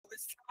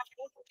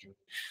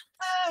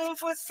live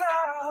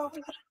without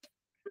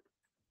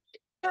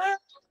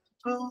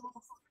you.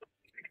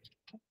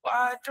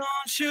 Why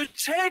don't you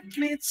take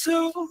me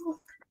to?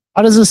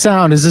 How does this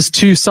sound? Is this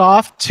too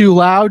soft, too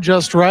loud,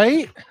 just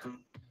right?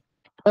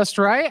 Just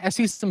right. I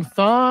see some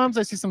thumbs.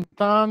 I see some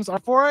thumbs.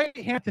 Before I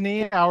hand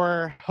Anthony,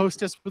 our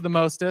hostess with the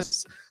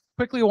mostest,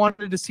 quickly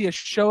wanted to see a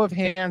show of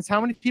hands.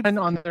 How many people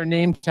on their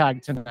name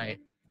tag tonight?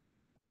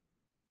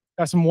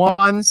 Got some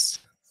ones.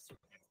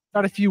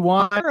 Got a few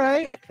ones. All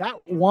right. That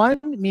one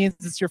means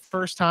it's your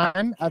first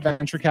time at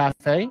Venture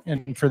Cafe.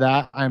 And for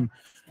that, I'm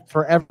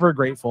forever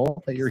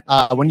grateful that you're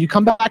when you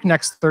come back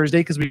next Thursday,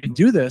 because we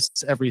do this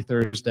every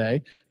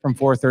Thursday from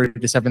 4:30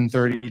 to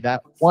 7:30,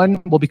 that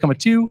one will become a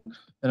 2,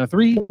 then a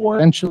 3, or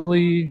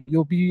eventually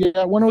you'll be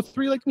at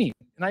 103 like me.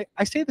 And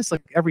I say this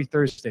like every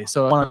Thursday,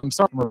 so I'm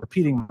sorry I'm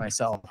repeating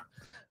myself.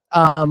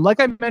 Like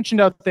I mentioned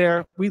out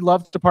there, we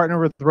love to partner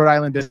with the Rhode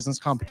Island Business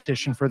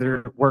Competition for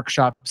their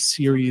workshop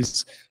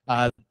series.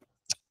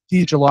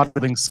 Teach a lot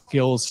of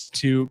skills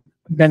to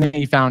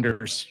many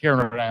founders here in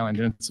Rhode Island,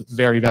 and it's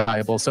very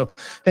valuable. So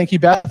thank you,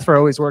 Beth, for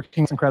always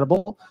working. It's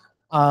incredible.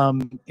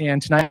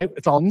 And tonight,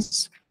 it's all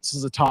this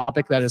is a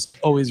topic that is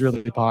always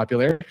really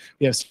popular.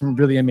 We have some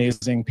really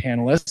amazing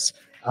panelists.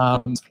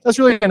 That's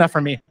really enough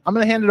for me. I'm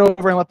going to hand it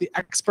over and let the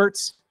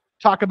experts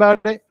talk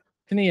about it.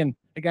 And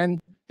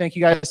again, thank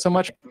you guys so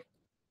much.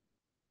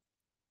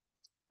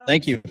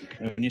 Thank you.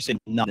 When you say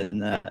nothing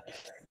that.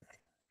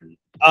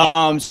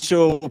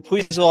 So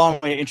please allow me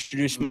to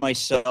introduce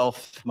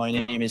myself. My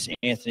name is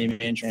Anthony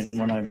Manger, and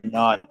when I'm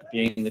not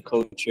being the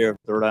co-chair of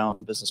the Rhode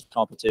Island Business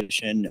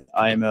Competition,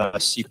 I'm a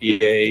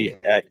CPA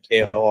at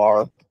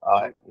KLR,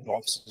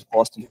 offices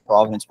Boston,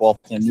 Providence,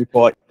 Waltham, and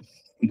Newport.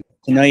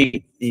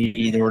 Tonight,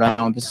 the Rhode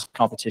Island Business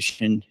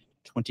Competition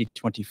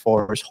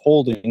 2024 is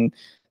holding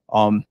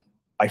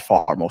by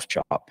far most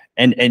shop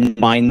and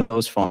mine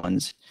those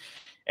funds.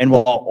 And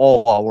while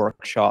all our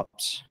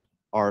workshops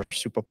are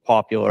super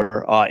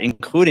popular,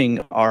 including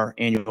our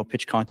annual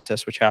pitch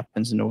contest, which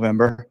happens in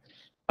November.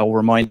 I will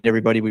remind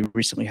everybody we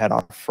recently had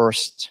our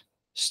first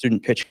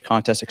student pitch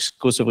contest,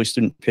 exclusively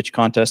student pitch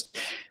contest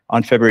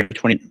on February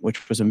 20,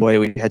 which was a way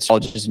we had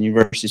colleges and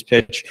universities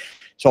pitch.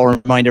 So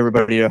I'll remind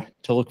everybody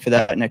to look for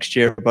that next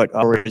year. But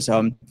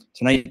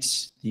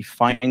tonight's the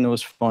Finding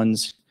Those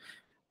Funds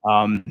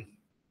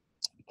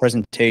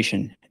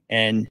presentation,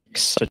 and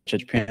such a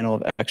panel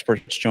of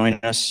experts join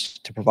us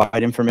to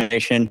provide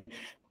information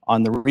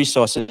on the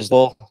resources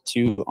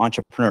to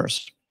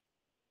entrepreneurs.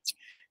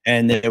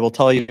 And they will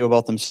tell you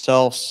about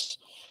themselves.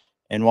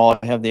 And while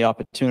I have the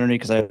opportunity,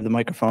 because I have the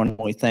microphone, I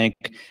only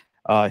thank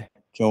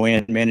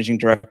Joanne, Managing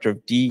Director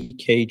of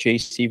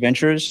DKJC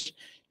Ventures,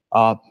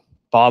 Bob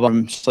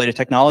from Slater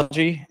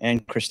Technology,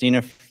 and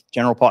Christina,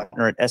 General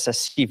Partner at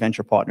SSC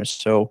Venture Partners.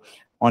 So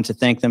I want to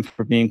thank them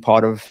for being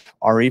part of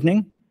our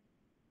evening.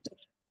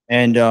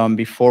 And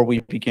before we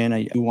begin,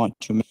 I do want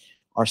to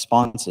our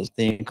sponsors.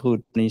 They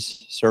include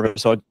these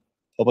service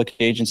public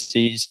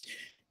agencies,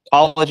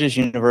 colleges,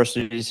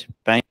 universities,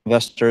 bank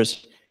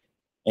investors,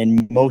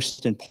 and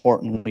most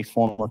importantly,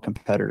 former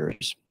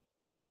competitors.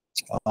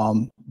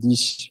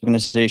 These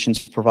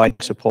organizations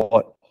provide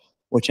support,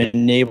 which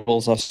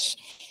enables us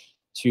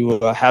to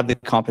have the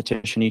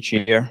competition each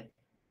year.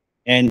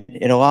 And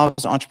it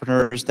allows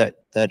entrepreneurs that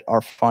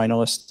are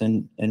finalists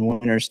and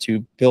winners to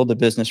build a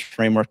business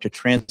framework to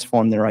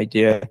transform their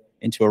idea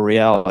into a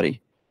reality.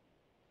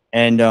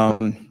 And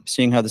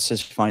seeing how this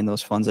is Find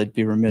Those Funds, I'd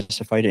be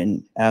remiss if I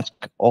didn't ask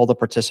all the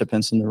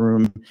participants in the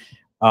room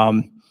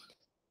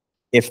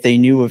if they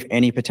knew of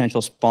any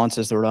potential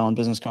sponsors the Rhode Island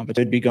Business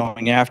Competition would be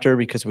going after,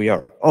 because we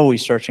are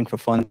always searching for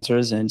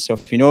funders. And so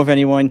if you know of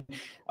anyone,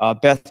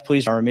 Beth,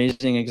 please, our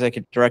amazing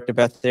executive director,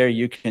 Beth, there,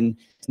 you can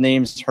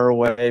names her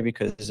way,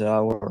 because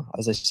we're,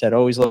 as I said,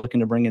 always looking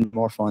to bring in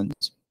more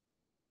funds.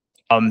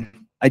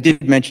 I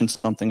did mention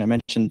something. I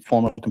mentioned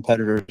former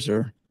competitors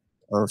or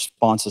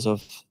sponsors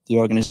of the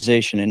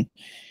organization, and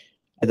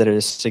that it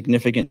is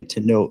significant to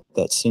note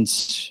that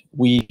since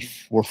we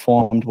were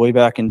formed way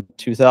back in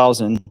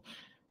 2000,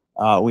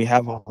 we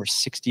have over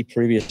 60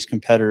 previous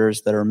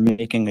competitors that are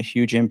making a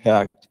huge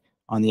impact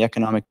on the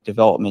economic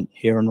development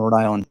here in Rhode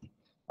Island.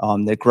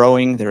 They're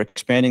growing, they're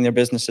expanding their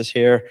businesses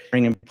here,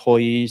 bringing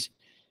employees,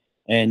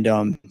 and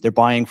they're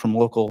buying from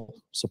local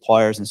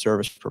suppliers and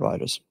service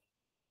providers.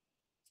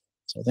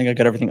 So I think I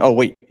got everything. Oh,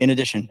 wait, in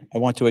addition, I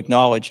want to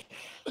acknowledge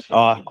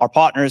our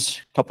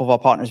partners, a couple of our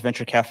partners,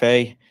 Venture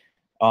Cafe,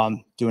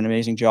 do an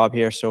amazing job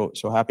here. So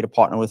happy to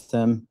partner with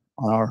them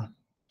on our.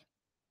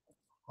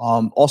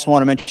 Also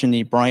want to mention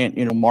the Bryant,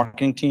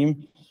 marketing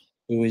team,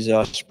 who is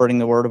spreading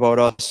the word about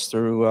us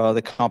through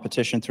the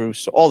competition, through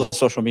all the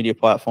social media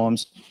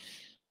platforms,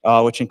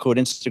 which include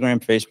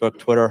Instagram, Facebook,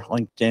 Twitter,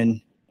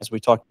 LinkedIn, as we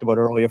talked about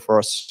earlier, for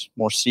us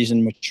more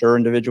seasoned, mature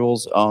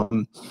individuals.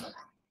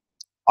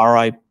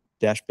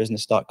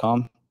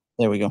 ri-business.com.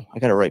 There we go. I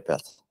got it right,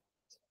 Beth.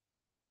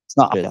 It's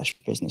not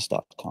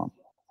business.com.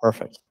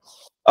 Perfect.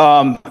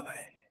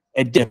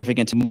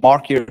 Significant to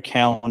mark your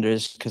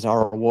calendars, because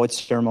our awards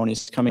ceremony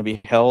is coming to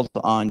be held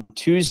on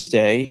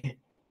Tuesday,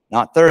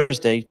 not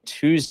Thursday,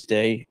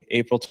 Tuesday,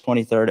 April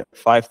 23rd at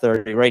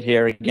 5:30, right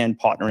here, again,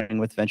 partnering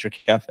with Venture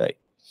Cafe.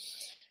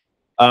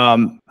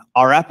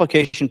 Our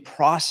application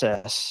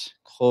process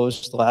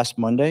closed last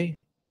Monday,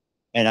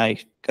 and I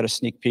got a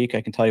sneak peek.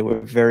 I can tell you we're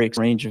a very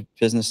range of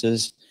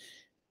businesses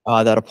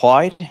that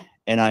applied,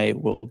 and I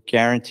will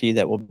guarantee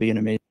that will be an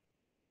amazing.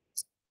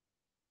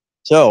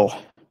 So I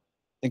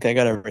think I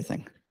got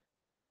everything.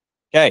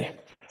 Okay.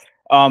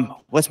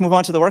 Let's move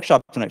on to the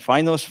workshop tonight.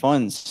 Find those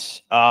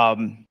funds.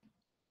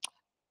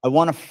 I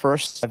want to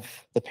first have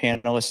the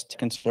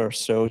panelists or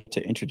so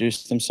to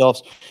introduce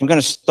themselves. I'm going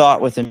to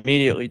start with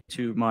immediately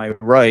to my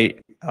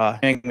right,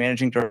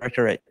 Managing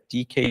Director at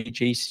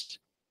DKJC.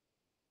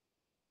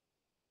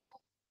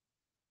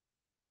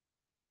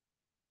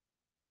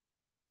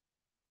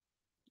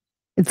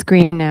 It's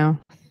green now.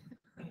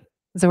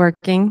 Is it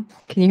working?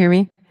 Can you hear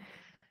me?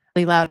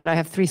 Really loud. I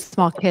have 3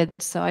 small kids,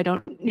 so I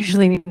don't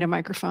usually need a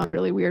microphone.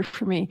 Really weird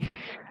for me.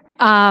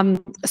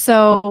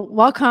 So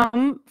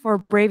welcome for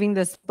braving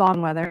this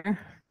balm weather.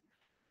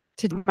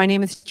 My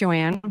name is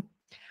Joanne.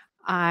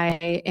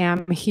 I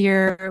am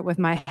here with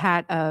my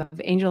hat of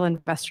angel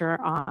investor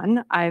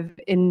on. I've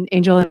been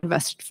angel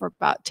invested for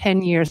about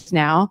 10 years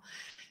now.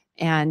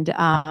 And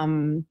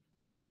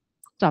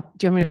stop.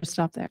 Do you want me to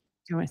stop there?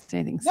 Do you want to say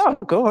anything? No,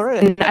 go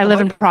ahead. I live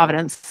in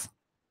Providence.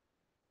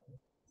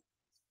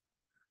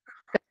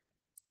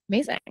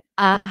 Amazing.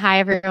 Hi,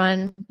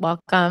 everyone.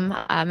 Welcome.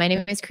 My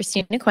name is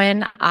Christina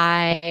Quinn.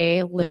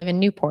 I live in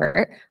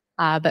Newport,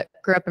 but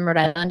grew up in Rhode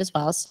Island as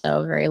well,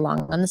 so very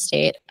long on the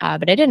state.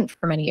 But I didn't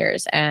for many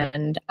years.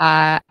 And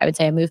I would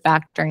say I moved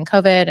back during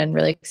COVID and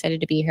really excited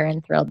to be here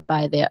and thrilled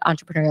by the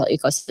entrepreneurial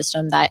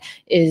ecosystem that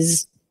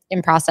is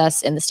in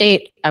process in the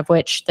state, of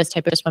which this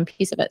type of is one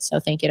piece of it. So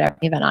thank you to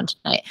every event on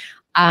tonight.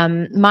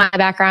 My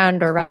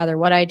background, or rather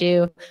what I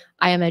do,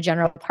 I am a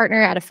general partner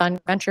at a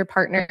fund, Venture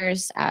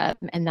Partners,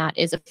 and that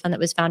is a fund that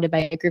was founded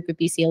by a group of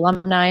BC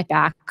alumni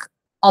back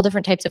all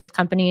different types of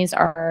companies.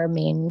 Our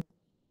main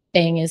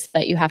thing is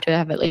that you have to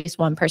have at least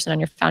one person on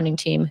your founding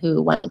team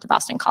who went to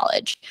Boston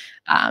College.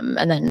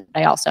 And then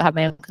I also have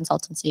my own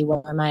consultancy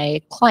where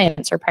my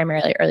clients are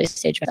primarily early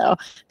stage. So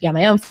beyond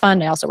my own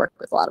fund, I also work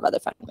with a lot of other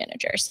fund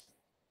managers.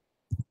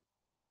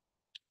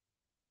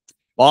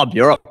 Bob,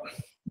 you're up.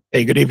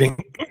 Hey, good evening.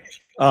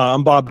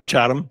 I'm Bob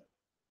Chatham.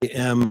 I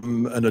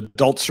am an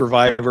adult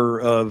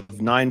survivor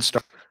of 9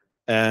 stars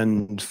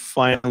and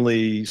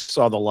finally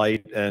saw the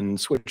light and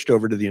switched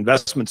over to the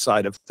investment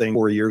side of things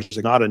 4 years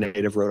ago. Not a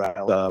native Rhode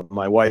Island.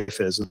 My wife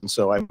is, and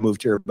so I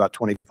moved here about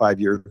 25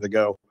 years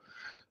ago.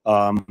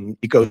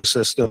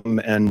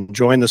 Ecosystem and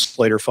joined the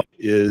Slater Fund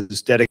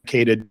is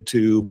dedicated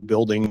to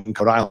building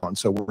Rhode Island.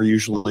 So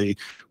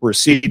we're a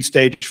seed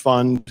stage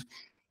fund,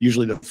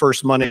 usually the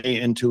first money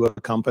into a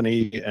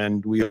company.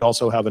 And we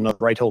also have another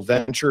Right Hill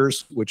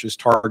Ventures, which is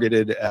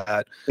targeted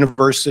at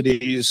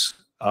universities.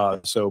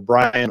 So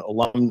Bryan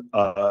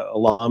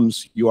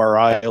alums,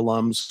 URI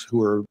alums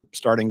who are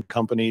starting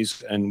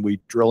companies, and we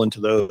drill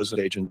into those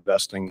stage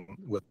investing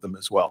with them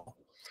as well.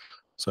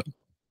 So.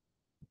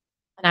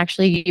 And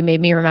actually, you made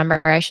me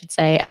remember, I should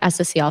say,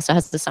 SSC also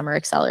has the Summer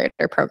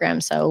Accelerator program.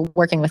 So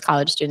working with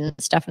college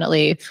students,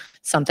 definitely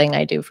something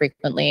I do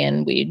frequently,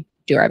 and we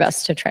do our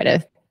best to try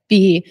to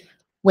be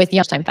with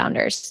young time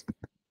founders.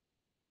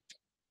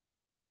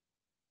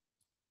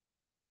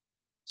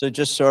 So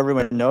just so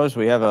everyone knows,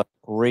 we have a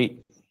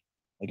great,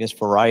 I guess,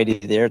 variety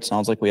there. It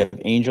sounds like we have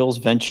angels,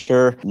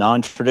 venture,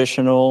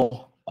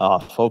 non-traditional,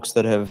 folks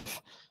that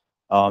have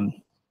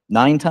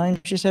 9 times,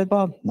 you said,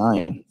 Bob?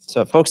 9.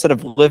 So folks that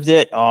have lived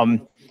it,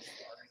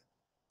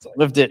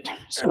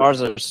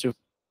 stars are super.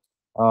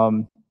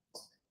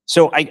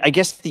 So I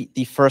guess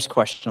the first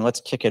question, let's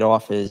kick it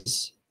off,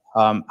 is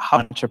how an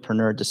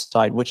entrepreneur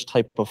decide which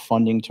type of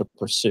funding to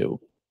pursue?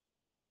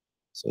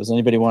 So does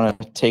anybody want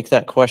to take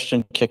that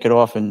question, kick it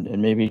off,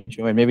 and maybe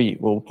Joanne, maybe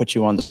we'll put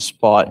you on the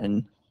spot.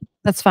 And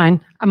That's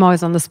fine. I'm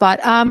always on the spot.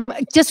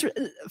 Just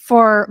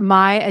for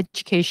my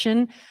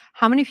education,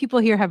 how many people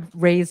here have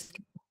raised,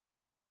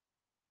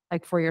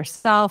 like for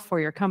yourself, for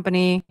your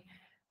company?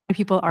 How many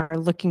people are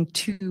looking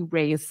to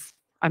raise?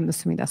 I'm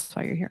assuming that's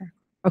why you're here.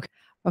 Okay.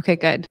 Okay,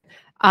 good.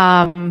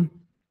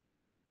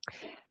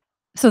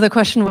 So the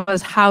question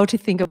was how to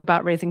think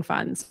about raising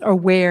funds, or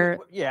where.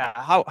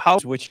 Yeah,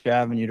 which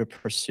avenue to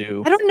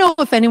pursue? I don't know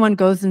if anyone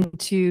goes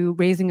into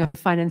raising a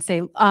fund and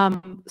say,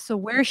 so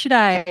where should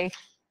I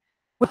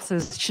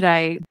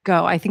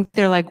go? I think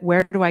they're like,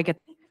 where do I get,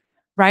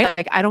 right?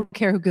 Like, I don't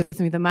care who gives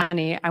me the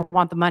money. I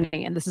want the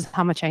money, and this is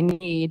how much I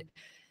need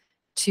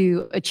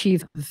to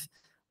achieve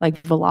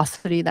like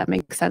velocity that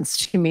makes sense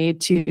to me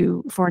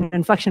for an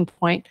inflection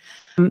point.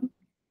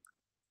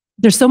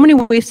 There's so many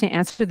ways to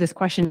answer this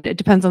question. It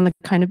depends on the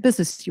kind of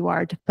business you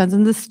are. It depends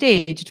on the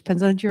stage. It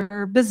depends on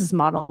your business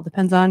model. It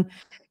depends on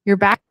your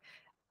back.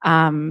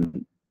 I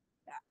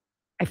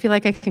feel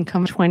like I can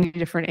come 20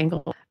 different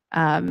angles.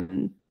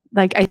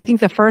 Like, I think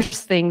the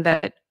first thing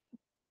that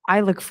I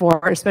look for,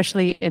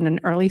 especially in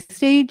an early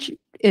stage,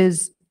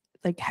 is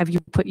like, have you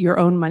put your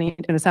own money,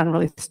 it's going to sound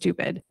really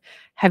stupid,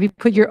 have you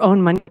put your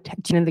own money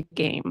in the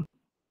game?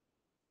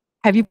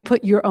 have you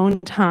put your own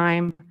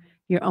time,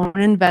 your own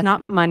invest,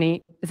 not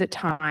money, is it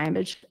time?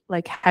 It's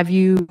like, have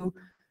you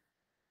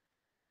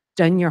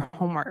done your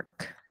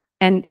homework?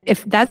 And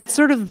if that's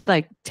sort of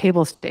like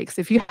table stakes,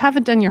 if you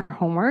haven't done your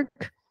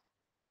homework,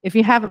 if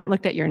you haven't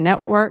looked at your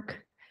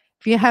network,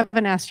 if you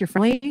haven't asked your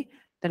family,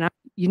 then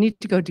you need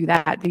to go do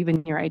that,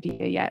 even your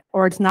idea yet.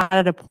 Or it's not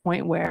at a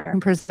point where I'm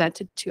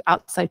presented to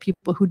outside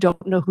people who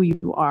don't know who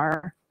you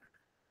are.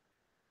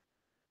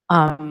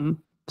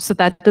 So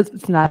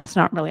that's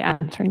not really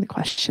answering the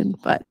question,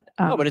 but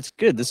No, but it's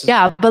good. This is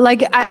yeah, but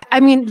like I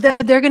mean,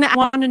 they're gonna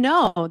want to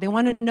know. They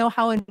want to know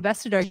how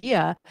invested are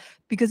you,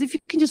 because if you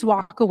can just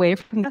walk away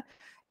from that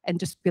and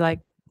just be like,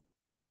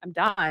 I'm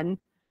done,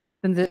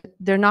 then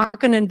they're not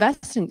going to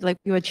invest in like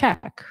you a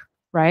check,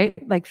 right?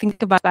 Like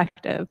think about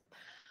perspective.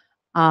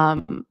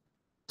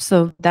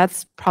 So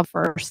that's probably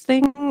the first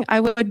thing I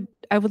would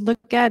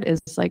look at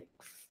is like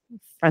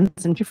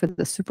friends and for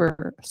the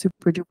super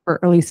duper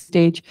early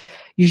stage.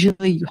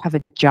 Usually you have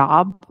a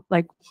job,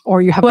 like,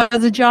 or you have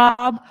as a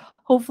job,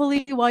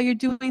 hopefully while you're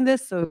doing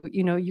this. So,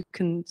 you know, you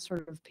can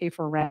sort of pay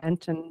for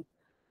rent and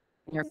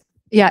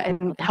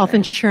and health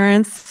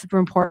insurance, super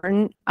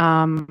important.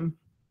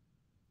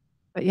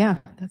 But yeah,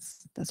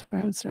 that's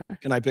where I would start.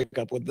 Can I pick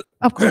up with the,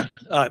 Of course.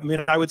 I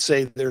mean, I would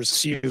say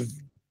you've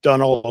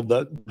done all of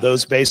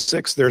those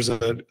basics. There's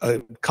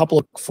a couple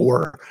of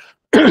four,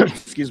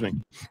 excuse me,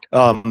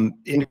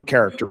 in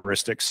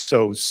characteristics.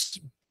 So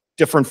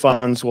different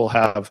funds will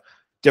have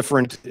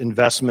different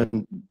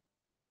investment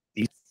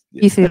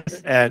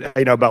and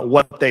about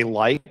what they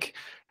like.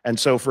 And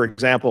so, for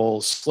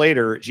example,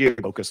 Slater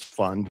Geo-focused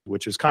fund,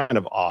 which is kind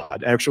of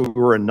odd. Actually,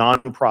 we're a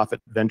nonprofit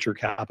venture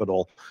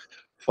capital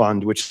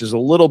fund, which is a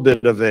little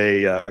bit of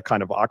a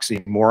kind of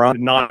oxymoron.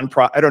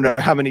 Non-profit. I don't know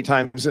how many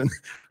times in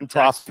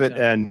profit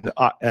and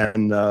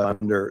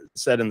under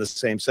said in the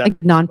same sentence.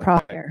 Like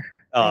non-profit.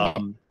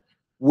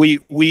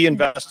 We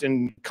invest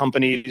in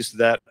companies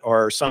that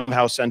are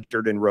somehow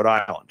centered in Rhode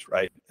Island,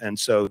 right? And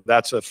so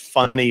that's a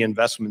funny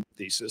investment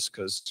thesis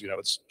because, you know,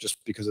 it's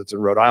just because it's in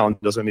Rhode Island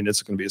doesn't mean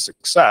it's going to be a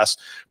success.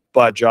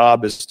 But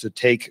job is to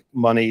take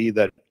money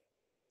that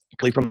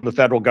from the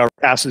federal government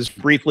passes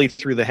briefly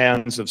through the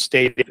hands of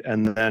state,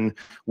 and then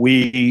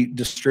we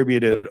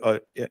distribute it,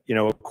 you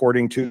know,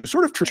 according to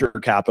sort of venture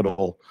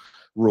capital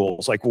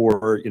rules, like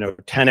we're, you know,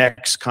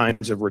 10x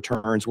kinds of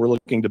returns. We're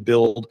looking to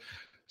build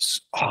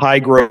high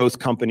growth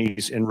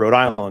companies in Rhode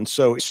Island.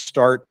 So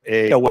start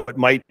what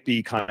might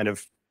be kind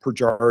of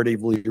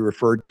pejoratively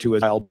referred to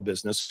as child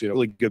business, you know,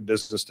 really good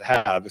business to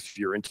have if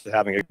you're into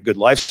having a good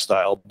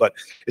lifestyle, but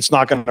it's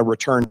not going to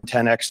return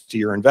 10x to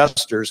your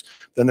investors.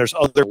 Then there's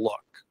other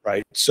luck,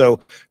 right?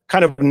 So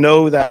kind of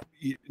know that,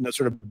 you know,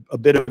 sort of a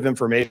bit of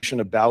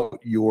information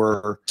about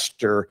your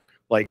investor,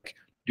 like,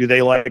 do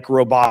they like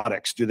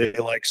robotics? Do they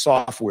like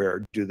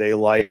software? Do they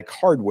like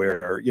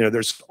hardware? You know,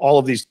 there's all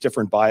of these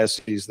different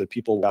biases that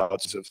people have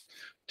of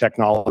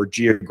technology or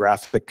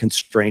geographic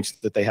constraints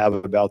that they have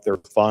about their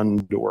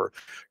fund, or,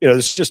 you know,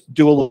 just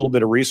do a little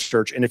bit of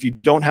research. And if you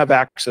don't have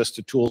access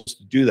to tools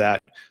to do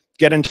that,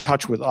 get in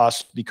touch with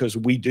us because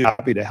we do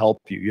happy to help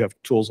you. You have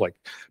tools like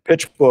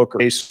PitchBook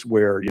or Ace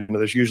where, you know,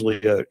 there's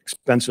usually an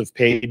expensive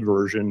paid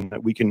version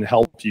that we can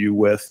help you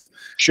with,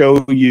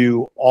 show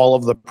you all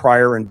of the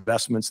prior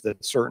investments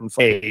that certain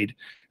made.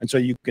 And so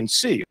you can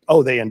see,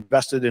 oh, they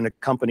invested in a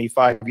company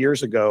 5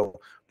 years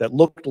ago that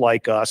looked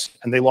like us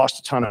and they lost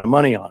a ton of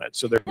money on it.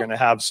 So they're going to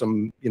have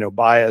some, you know,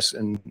 bias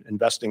in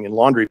investing in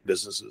laundry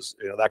businesses,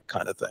 you know, that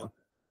kind of thing.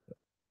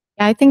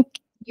 Yeah, I think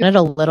you did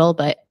a little,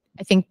 but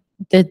I think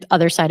the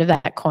other side of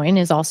that coin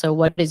is also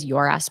what is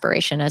your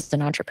aspiration as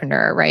an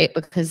entrepreneur, right?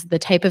 Because the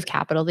type of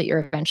capital that you're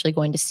eventually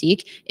going to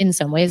seek in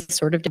some ways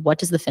sort of what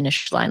does the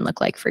finish line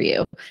look like for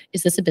you?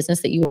 Is this a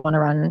business that you want to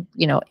run,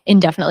 you know,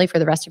 indefinitely for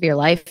the rest of your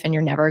life and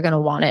you're never going to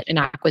want it an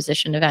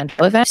acquisition event?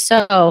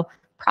 So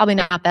probably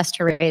not best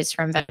to raise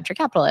from venture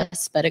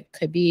capitalists, but it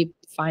could be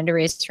fine to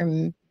raise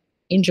from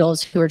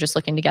angels who are just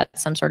looking to get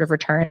some sort of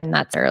return, and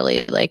that's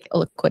early, like a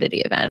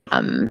liquidity event.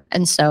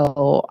 And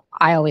so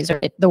I always,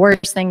 the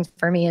worst thing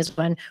for me is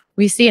when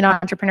we see an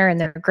entrepreneur and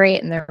they're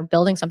great and they're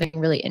building something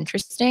really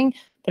interesting,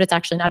 but it's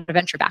actually not a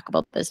venture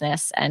backable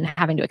business, and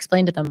having to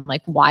explain to them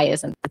like, why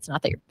isn't, it's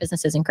not that your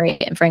business isn't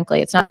great. And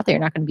frankly, it's not that you're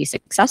not going to be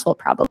successful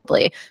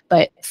probably,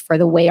 but for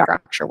the way our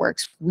structure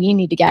works, we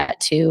need to get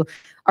to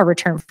a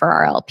return for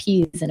our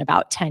LPs in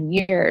about 10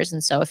 years.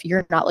 And so if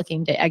you're not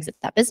looking to exit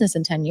that business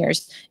in 10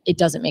 years, it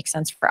doesn't make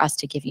sense for us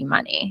to give you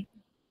money.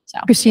 So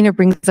Christina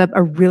brings up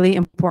a really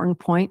important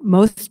point.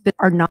 Most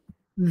are not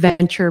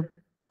venture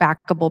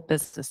backable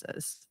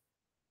businesses.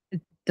 It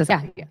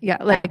doesn't,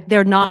 like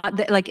they're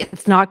not, like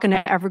it's not going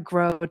to ever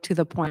grow to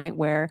the point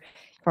where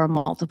for a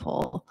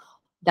multiple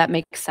that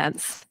makes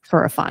sense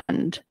for a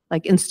fund,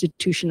 like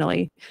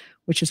institutionally,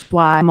 which is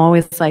why I'm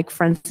always like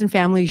friends and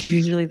family is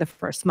usually the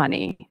first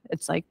money.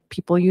 It's like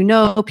people you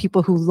know,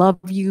 people who love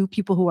you,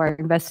 people who are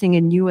investing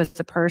in you as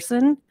a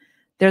person.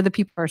 They're the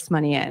people first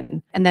money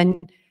in. And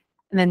then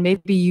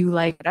maybe you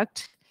like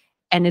product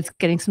and it's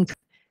getting some,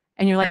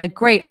 and you're like,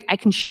 great, I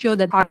can show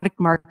that product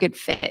market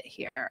fit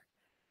here.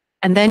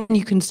 And then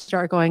you can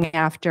start going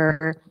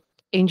after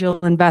angel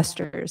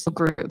investors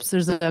groups.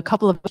 There's a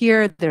couple of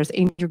here. There's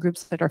angel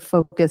groups that are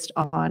focused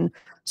on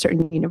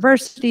certain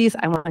universities.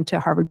 I went to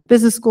Harvard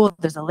Business School.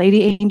 There's a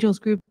Lady Angels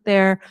group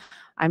there.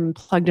 I'm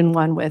plugged in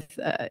one with,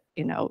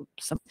 you know,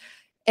 some.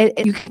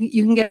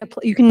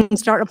 You can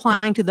start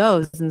applying to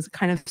those and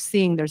kind of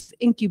seeing there's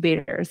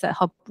incubators that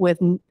help with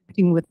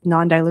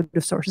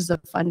non-dilutive sources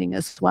of funding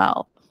as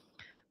well.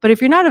 But if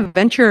you're not a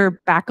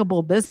venture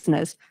backable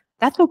business,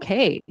 that's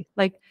okay.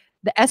 Like,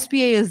 the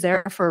SBA is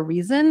there for a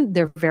reason.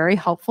 They're very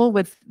helpful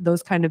with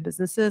those kind of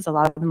businesses. A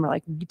lot of them are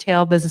like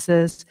retail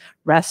businesses,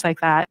 rests like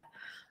that.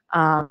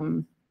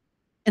 And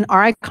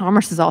RI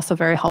Commerce is also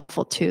very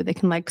helpful too. They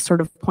can like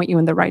sort of point you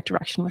in the right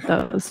direction with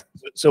those.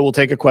 So we'll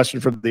take a question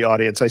from the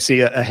audience. I see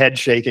a head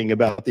shaking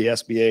about the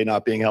SBA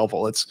not being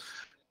helpful.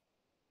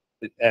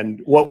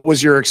 And what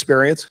was your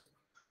experience?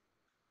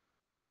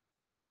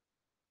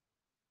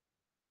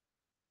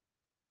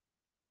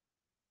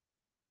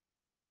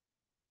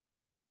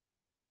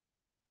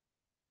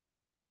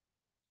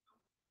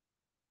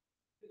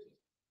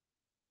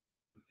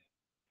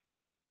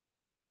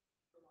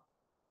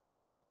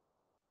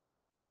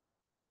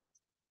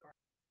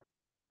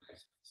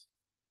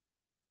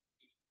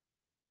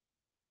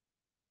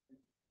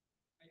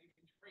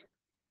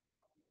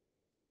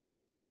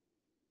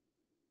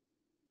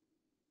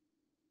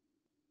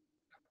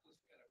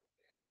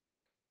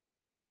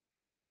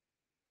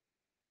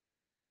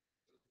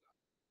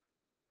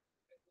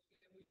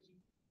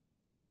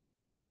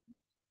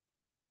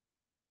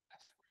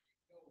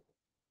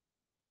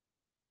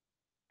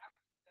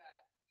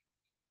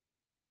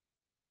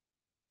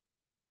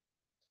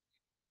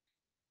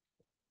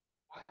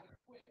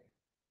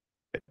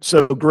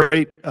 So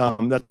great.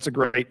 That's a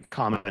great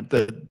comment.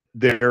 That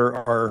there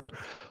are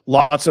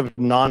lots of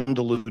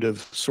non-dilutive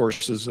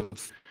sources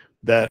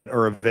that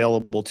are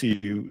available to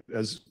you,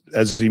 as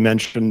you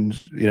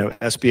mentioned. You know,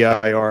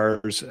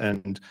 SBIRs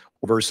and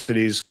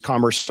universities.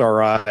 Commerce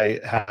RI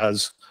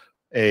has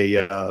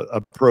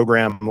a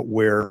program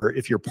where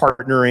if you're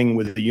partnering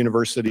with the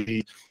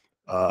university,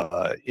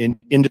 then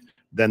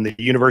the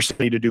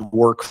university to do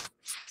work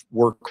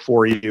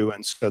for you,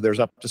 and so there's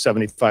up to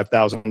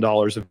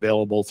 $75,000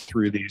 available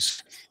through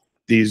these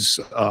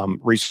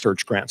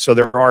research grants. So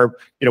there are,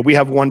 you know, we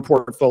have one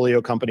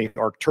portfolio company,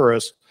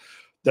 𝐋𝐄𝐀𝐑𝐍,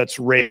 that's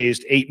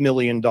raised $8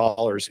 million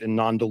in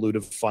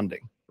non-dilutive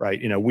funding, right?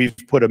 You know, we've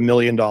put $1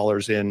 million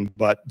in,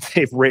 but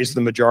they've raised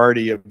the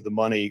majority of the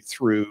money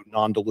through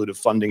non-dilutive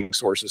funding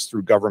sources,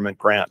 through government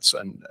grants,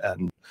 and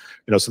you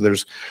know, so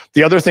there's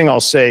the other thing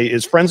I'll say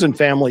is friends and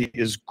family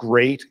is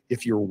great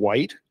if you're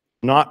white.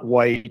 Not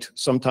white,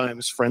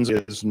 sometimes friends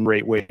is a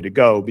great way to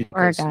go,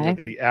 because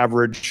the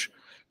average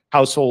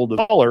household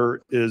of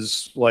color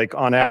is, like,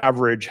 on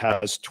average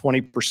has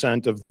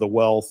 20% of the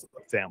wealth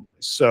of families.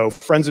 So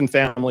friends and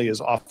family is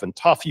often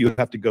tough. You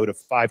have to go to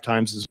 5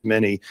 times as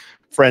many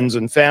friends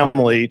and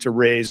family to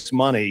raise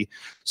money.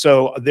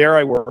 So there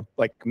I work,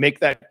 like, make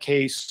that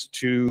case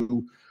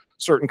to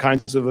certain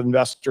kinds of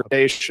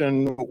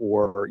investigation,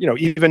 or, you know,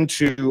 even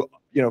to,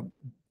 you know,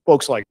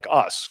 folks like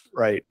us,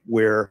 right,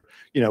 where,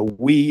 you know,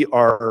 we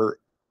are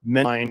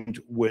aligned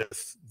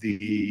with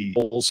the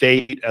whole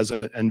state as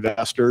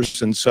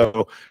investors, and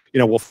so, you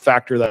know, we'll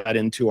factor that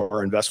into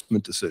our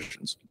investment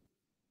decisions.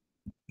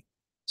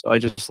 So I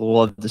just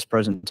love this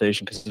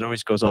presentation because it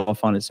always goes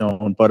off on its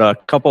own. But a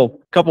couple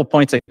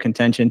points of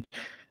contention,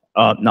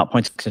 not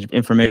points of contention,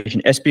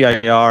 information.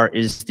 SBIR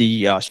is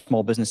the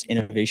Small Business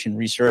Innovation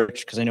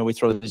Research, because I know we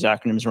throw these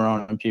acronyms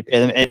around on people.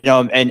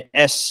 And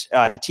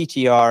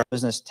TTR,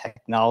 Business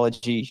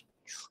Technology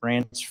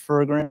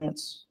Transfer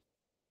Grants.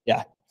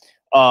 Yeah.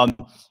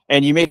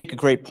 And you make a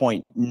great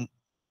point.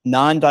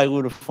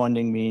 Non-dilutive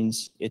funding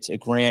means it's a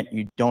grant.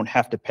 You don't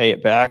have to pay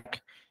it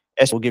back.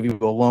 S will give you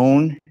a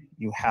loan.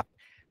 You have,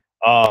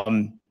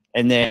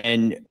 and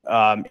then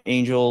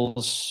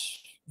angels,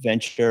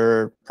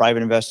 venture,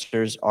 private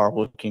investors are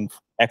looking for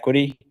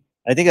equity.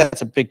 I think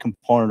that's a big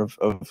component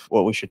of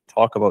what we should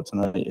talk about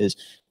tonight is,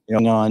 you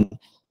know, on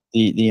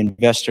the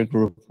investor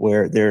group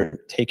where they're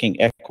taking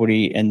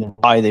equity and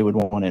why they would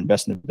want to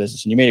invest in the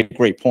business. And you made a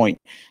great point.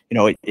 You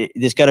know,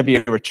 there's got to be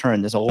a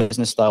return. There's a whole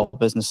business style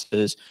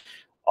businesses.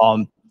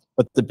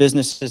 But the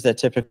businesses that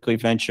typically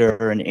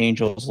venture and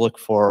angels look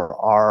for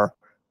are,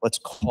 let's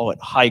call it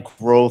high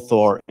growth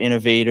or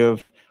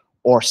innovative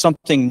or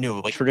something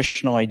new, like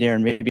traditional idea.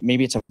 And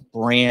maybe it's a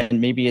brand,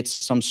 maybe it's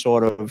some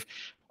sort of,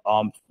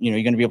 you know,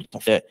 you're going to be able to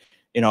fit,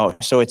 you know,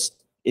 so it's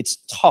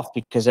tough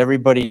because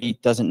everybody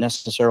doesn't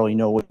necessarily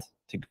know what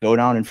to go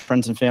down, and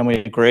friends and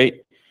family are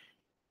great.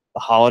 The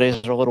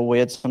holidays are a little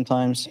weird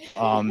sometimes.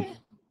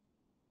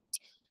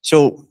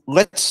 So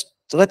let's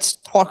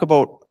talk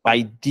about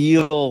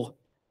ideal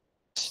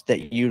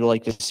that you'd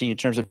like to see in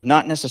terms of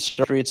not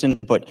necessarily it's in,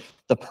 but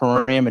the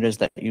parameters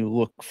that you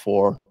look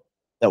for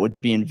that would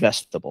be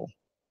investable.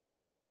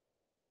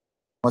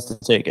 Who wants to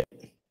take it?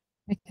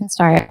 I can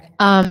start.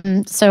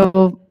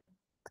 So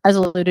as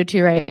alluded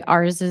to, right,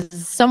 ours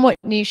is somewhat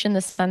niche in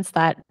the sense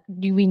that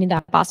we need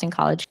that Boston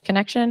College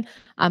connection.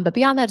 But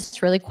beyond that,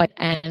 it's really quite,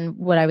 and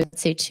what I would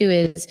say too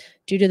is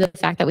due to the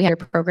fact that we have a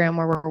program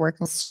where we're working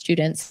with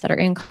students that are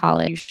in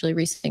college, usually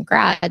recent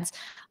grads,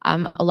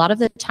 a lot of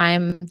the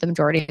time, the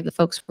majority of the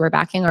folks who are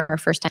backing are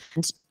first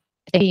time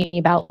thinking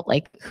about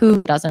like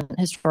who doesn't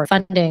historic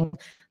funding.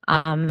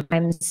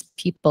 Sometimes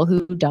people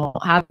who don't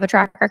have a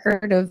track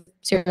record of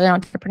serial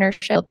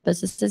entrepreneurship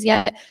businesses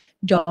yet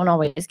don't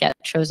always get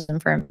chosen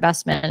for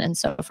investment. And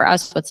so for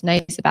us, what's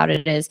nice about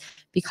it is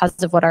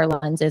because of what our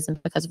lens is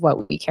and because of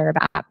what we care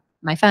about,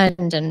 my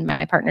fund and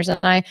my partners and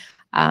I,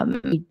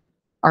 we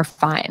are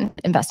fine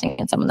investing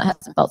in someone that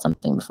hasn't built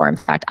something before. In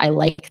fact, I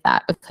like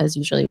that because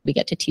usually we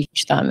get to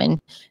teach them and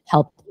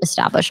help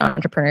establish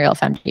entrepreneurial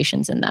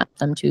foundations in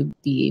them to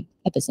be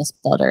a business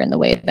builder in the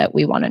way that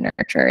we want to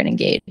nurture and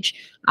engage.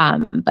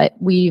 But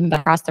we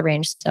invest across the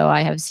range. So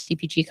I have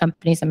CPG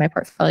companies in my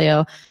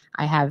portfolio.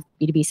 I have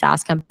B2B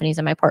SaaS companies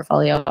in my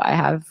portfolio. I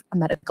have a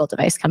medical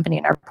device company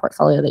in our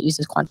portfolio that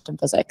uses quantum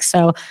physics.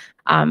 So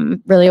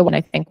really, when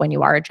I think when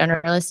you are a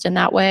generalist in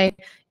that way,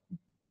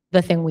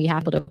 the thing we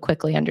have to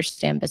quickly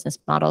understand business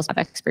models, have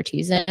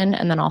expertise in,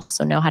 and then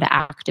also know how to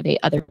activate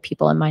other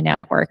people in my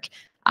network.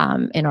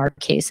 In our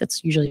case,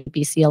 it's usually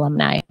BC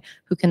alumni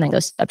who can then go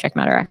subject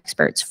matter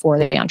experts for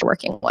the entrepreneur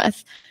working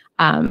with.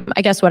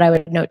 I guess what I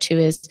would note too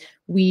is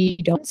we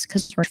don't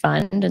customer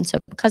fund. And so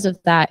because of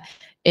that,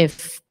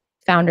 if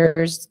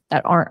founders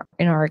that aren't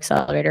in our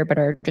accelerator but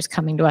are just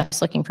coming to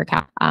us looking for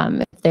cap,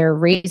 if they're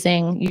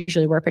raising,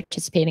 usually we're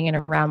participating in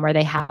a round where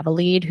they have a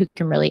lead who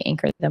can really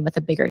anchor them with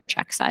a bigger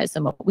check size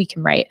than what we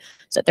can write,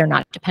 so that they're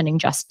not depending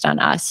just on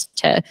us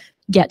to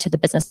get to the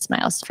business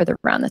miles for the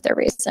round that they're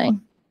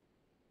raising.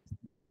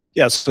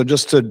 Yes, so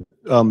just to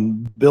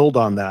build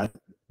on that,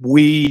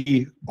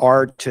 we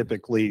are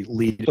typically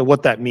lead. So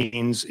what that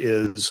means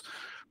is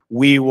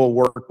we will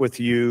work with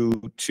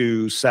you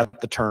to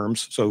set the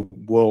terms. So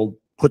we'll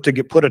put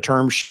a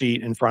term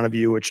sheet in front of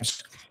you, which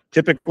is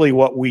typically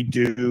what we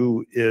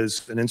do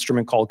is an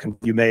instrument called,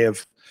 you may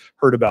have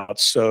heard about.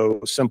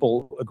 So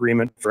simple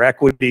agreement for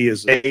equity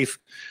is safe.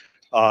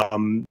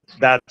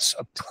 That's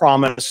a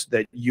promise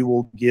that you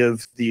will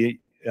give the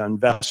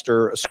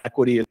investor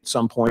equity at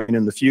some point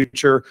in the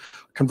future.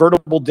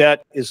 Convertible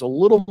debt is a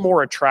little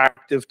more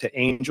attractive to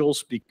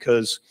angels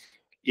because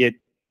it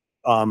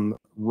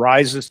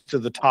rises to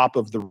the top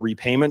of the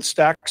repayment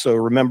stack. So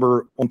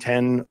remember,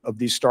 10 of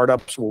these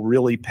startups will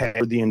really pay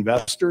for the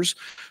investors.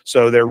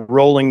 So they're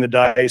rolling the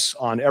dice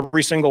on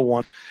every single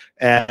one.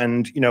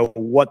 And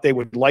what they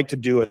would like to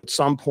do at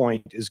some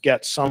point is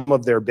get some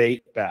of their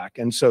bait back.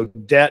 And so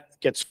debt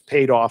gets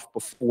paid off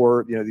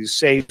before these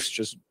safes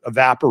just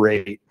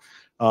evaporate.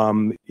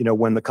 When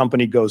the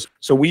company goes.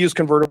 So we use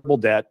convertible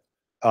debt.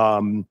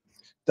 And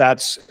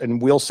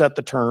we'll set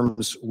the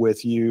terms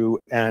with you,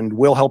 and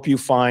we'll help you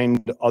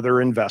find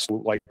other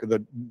investors. Like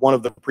one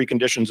of the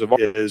preconditions of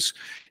it is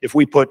if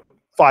we put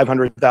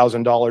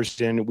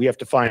 $500,000 in, we have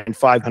to find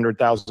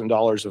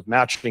 $500,000 of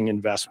matching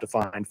investment to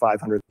find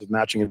 $500 of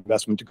matching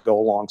investment to go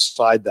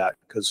alongside that,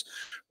 because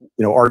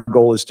our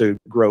goal is to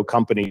grow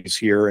companies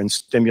here and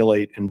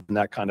stimulate and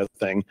that kind of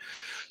thing.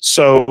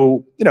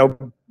 So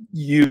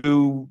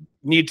you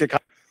need to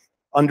kind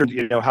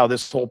of how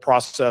this whole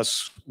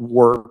process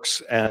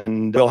works,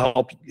 and they'll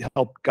help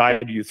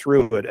guide you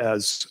through it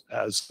as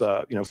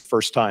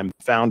first time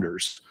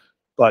founders.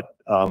 But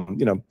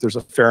there's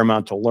a fair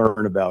amount to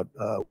learn about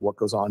what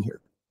goes on here.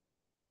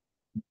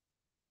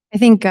 I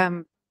think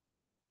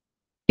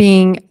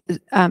being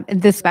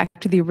this back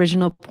to the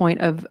original point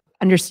of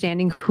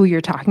understanding who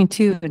you're talking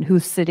to and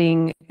who's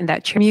sitting in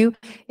that chair.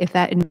 If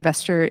that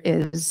investor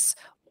is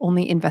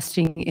only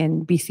investing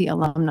in BC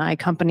alumni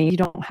company, you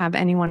don't have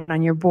anyone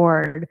on your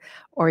board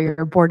or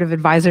your board of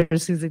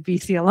advisors who's a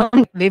BC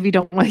alumni, maybe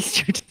don't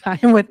waste your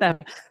time with them.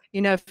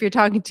 If you're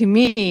talking to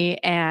me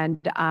and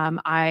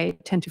I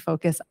tend to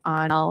focus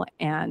on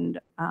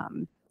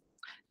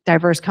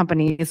diverse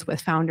companies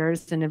with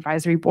founders and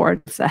advisory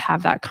boards that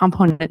have that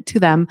component to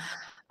them,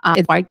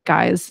 white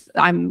guys,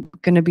 I'm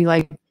going to be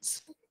like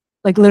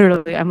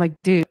literally, I'm like,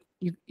 dude,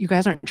 you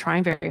guys aren't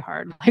trying very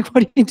hard. Like,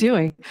 what are you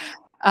doing?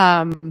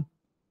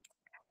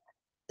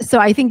 So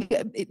I think,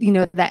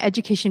 that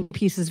education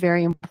piece is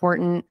very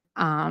important.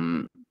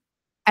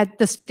 At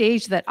the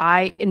stage that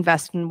I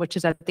invest in, which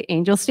is at the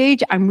angel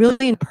stage, I'm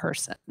really in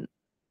person,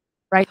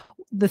 right?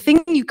 The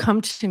thing you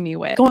come to me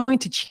with is going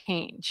to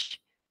change.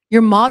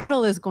 Your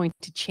model is going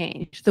to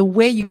change. The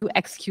way you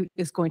execute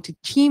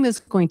team is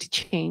going to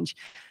change.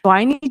 So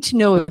I need to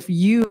know if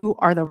you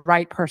are the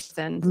right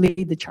person to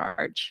lead the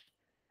charge.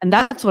 And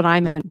that's what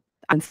I'm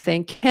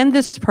saying. Can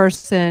this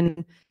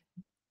person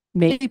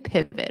maybe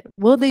pivot?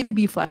 Will they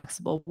be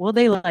flexible? Will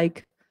they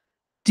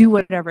do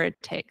whatever it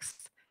takes?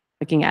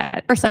 Looking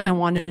at first, I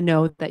want to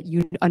know that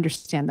you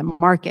understand the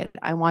market.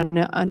 I want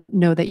to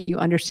know that you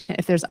understand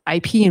if there's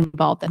IP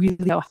involved, that we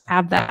really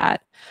have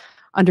that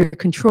under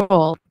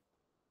control.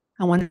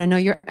 I want to know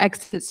your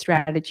exit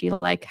strategy.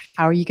 Like,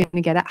 how are you going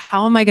to get it?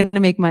 How am I going to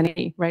make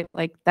money? Right?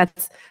 Like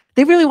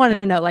they really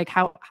want to know, like,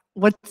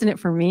 what's in it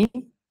for me?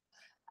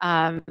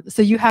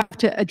 So you have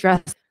to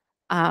address,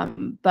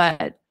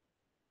 but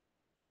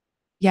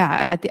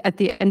yeah, at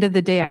the end of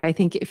the day, I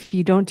think if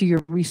you don't do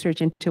your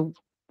research into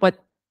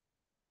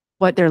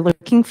what they're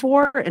looking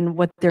for and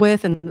what they're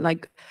with, and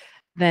like,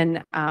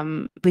 then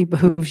it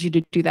behooves you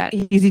to do that.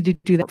 Easy to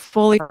do that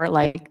fully, or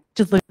like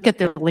just look at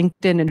their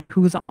LinkedIn and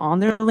who's on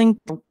their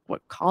LinkedIn,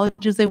 what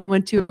colleges they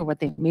went to, or what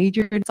they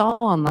majored. It's all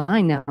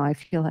online now, I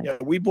feel like. Yeah,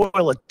 we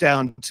boil it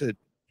down to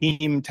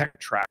team tech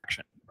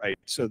traction, right?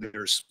 So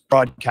there's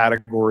broad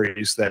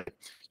categories that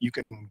you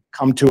can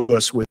come to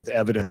us with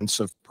evidence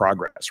of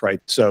progress,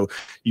 right? So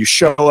you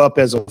show up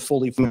as a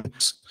fully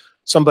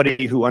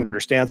somebody who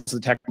understands the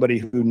tech, somebody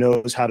who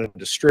knows how to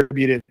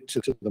distribute it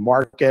to the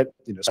market,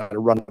 knows how to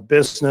run a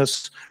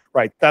business,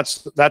 right?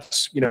 That's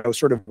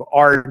sort of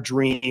our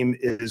dream,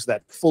 is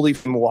that fully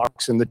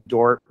walks in the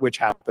door, which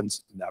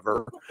happens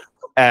never.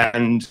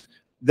 And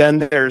then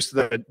there's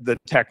the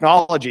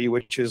technology,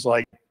 which is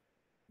like,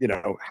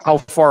 how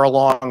far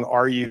along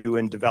are you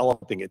in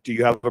developing it? Do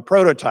you have a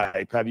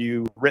prototype? Have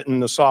you written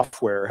the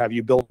software? Have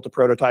you built a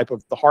prototype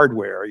of the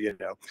hardware?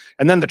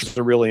 And then there's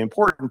a really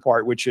important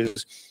part, which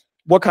is,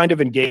 what kind of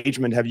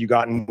engagement have you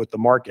gotten with the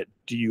market?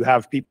 Do you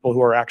have people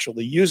who are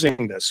actually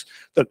using this?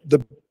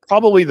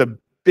 Probably the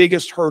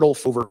biggest hurdle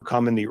to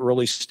overcome in the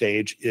early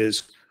stage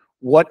is,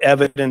 what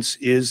evidence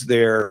is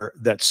there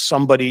that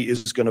somebody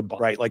is going to buy,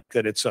 right? Like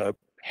that it's a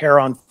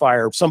hair on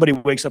fire. Somebody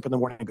wakes up in the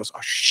morning and goes,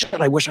 oh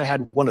shit, I wish I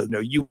had one of those. No,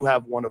 you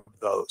have one of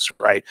those,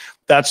 right?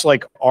 That's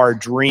like our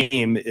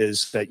dream,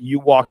 is that you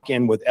walk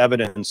in with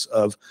evidence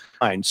of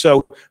kind.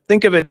 So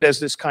think of it as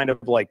this kind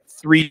of like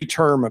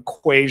 3-term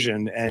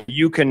equation, and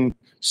you can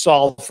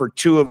solve for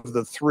 2 of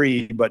the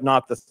 3, but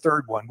not the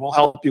third one. We'll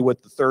help you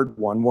with the third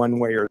one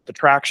way, or the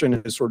traction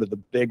is sort of the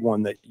big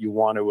one that you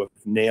want to have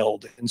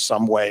nailed in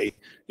some way,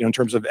 in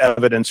terms of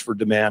evidence for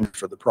demand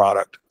for the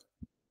product.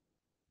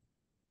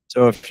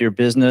 So if your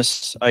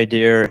business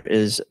idea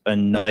is a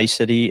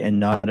nicety and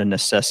not a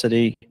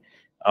necessity,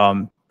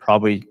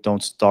 probably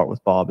don't start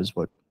with Bob, is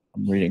what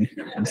I'm reading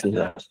into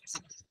that.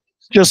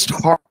 Just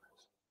hard.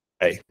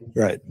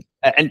 Right.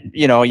 And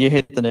you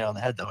hit the nail on the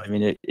head, though. I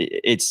mean,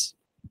 it's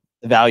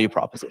the value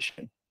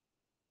proposition.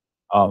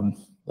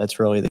 That's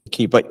really the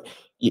key. But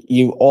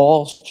you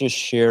all just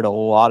shared a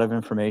lot of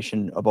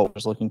information about what I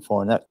was looking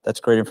for, and that's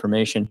great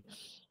information.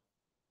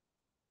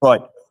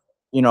 But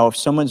if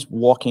someone's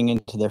walking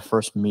into their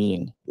first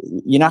meeting,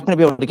 you're not going to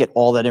be able to get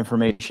all that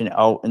information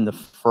out in the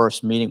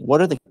first meeting.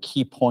 What are the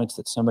key points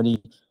that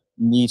somebody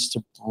needs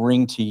to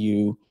bring to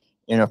you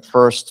in a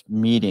first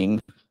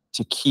meeting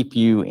to keep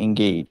you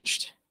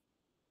engaged?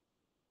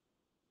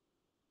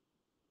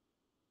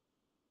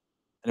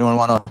 Anyone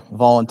want to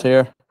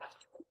volunteer?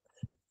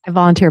 I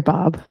volunteer,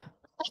 Bob.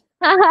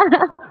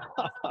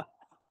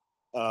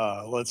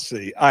 Let's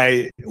see.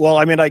 I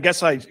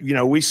guess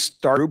we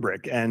start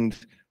rubric, and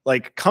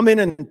like, come in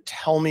and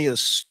tell me a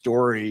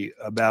story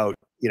about,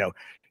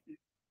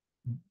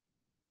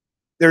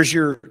 there's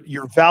your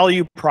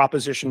value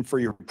proposition for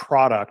your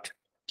product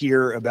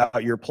here,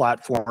 about your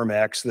platform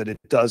X, that it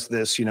does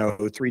this,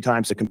 3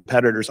 times the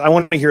competitors. I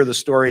want to hear the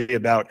story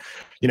about,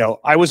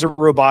 I was a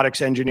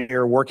robotics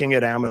engineer working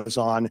at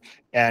Amazon,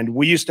 and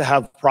we used to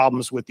have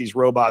problems with these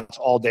robots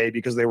all day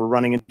because they were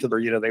running into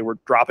they were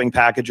dropping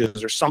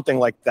packages or something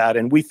like that.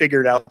 And we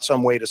figured out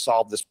some way to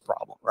solve this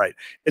problem, right?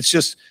 It's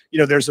just,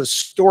 there's a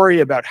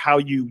story about how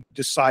you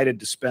decided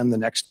to spend the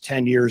next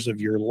 10 years of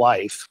your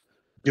life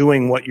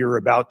doing what you're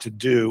about to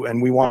do.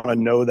 And we want to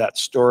know that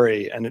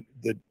story, and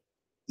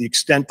the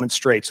extent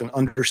demonstrates an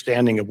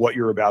understanding of what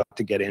you're about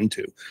to get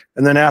into.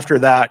 And then after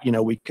that,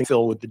 we can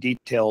fill with the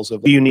details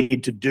of what you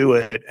need to do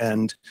it,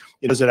 and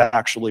does it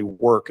actually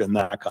work, and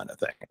that kind of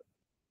thing.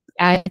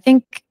 I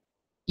think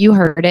you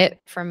heard it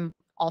from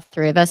all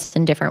 3 of us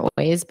in different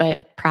ways,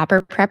 but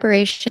proper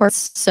preparation.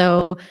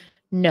 So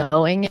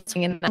knowing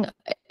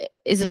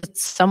is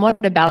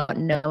somewhat about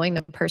knowing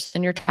the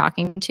person you're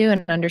talking to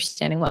and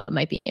understanding what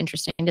might be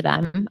interesting to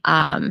them.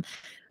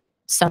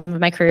 Some of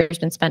my career has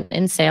been spent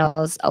in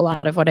sales. A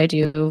lot of what I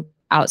do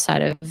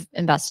outside of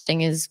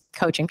investing is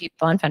coaching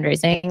people on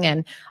fundraising.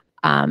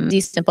 And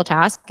the simple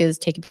task is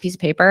take a piece of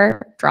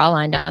paper, draw a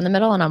line down the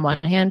middle, and on one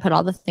hand, put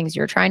all the things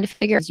you're trying to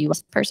figure out, you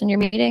as the person you're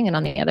meeting, and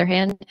on the other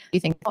hand, you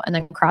think, and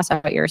then cross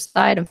out your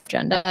side of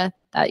agenda.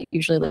 That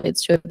usually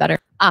leads to a better.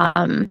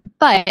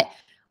 But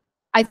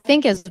I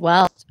think as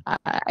well,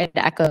 I'd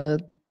echo,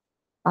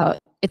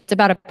 it's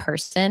about a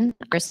person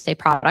versus a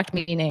product,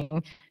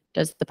 meaning,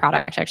 does the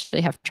product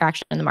actually have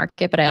traction in the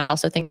market? But I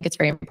also think it's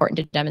very important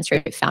to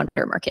demonstrate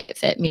founder market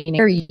fit,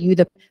 meaning, are you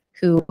the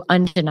who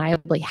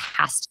undeniably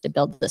has to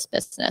build this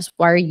business?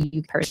 Why are you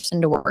the person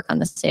to work on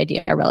this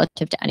idea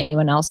relative to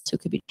anyone else who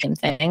could be the same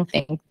thing? I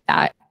think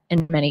that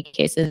in many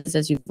cases,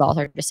 as you've all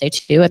heard to say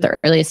too, at the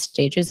earliest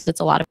stages, it's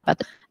a lot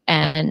about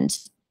and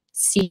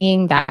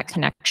seeing that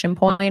connection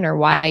point, or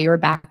why your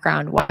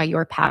background, why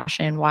your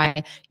passion,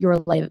 why your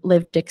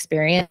lived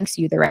experience makes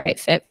you the right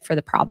fit for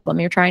the problem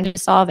you're trying to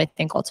solve, I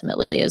think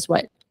ultimately is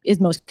what is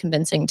most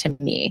convincing to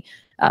me,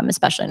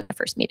 especially in the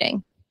first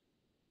meeting.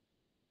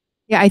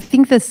 Yeah, I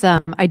think this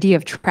idea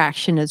of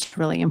traction is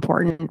really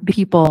important.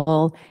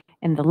 People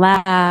in the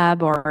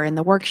lab or in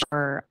the workshop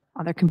or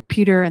on their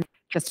computer, and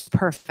just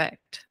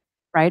perfect,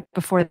 right?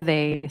 Before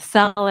they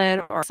sell it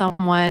or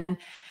someone.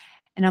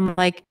 And I'm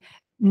like,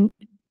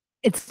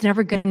 it's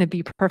never going to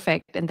be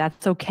perfect, and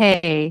that's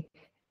okay,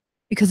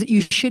 because you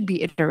should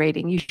be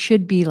iterating. You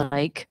should be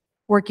like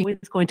working.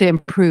 It's going to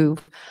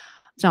improve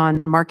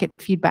on market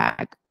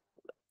feedback.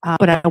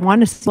 But I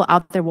want to still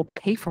out there will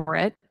pay for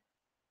it.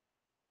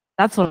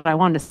 That's what I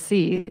want to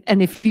see.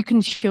 And if you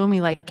can show me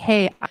like,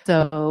 hey,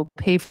 so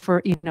pay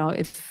for,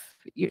 if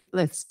you,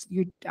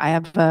 I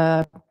have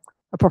a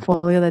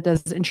portfolio that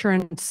does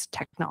insurance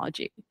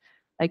technology,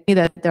 like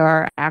that there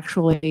are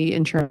actually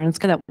insurance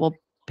that will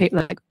pay,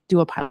 like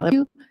do a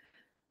pilot,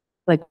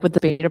 like with the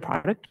beta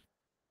product.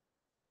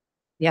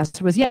 The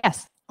answer was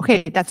yes.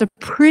 Okay, that's a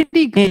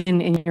pretty good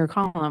in your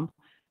column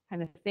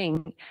kind of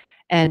thing.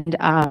 And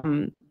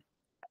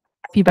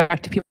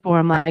feedback to people where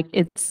I'm like,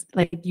 it's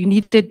like you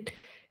need to.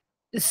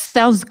 It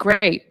sounds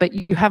great, but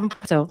you haven't,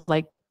 so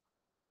like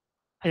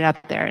put it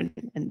out there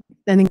and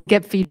then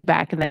get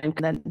feedback and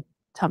then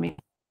tell me.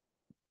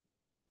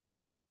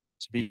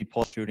 To be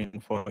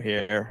shooting for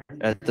here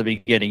at the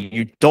beginning,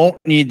 you don't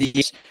need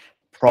the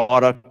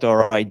product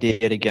or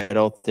idea to get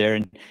out there.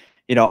 And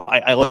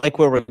I like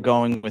where we're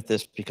going with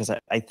this, because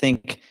I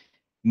think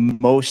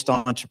most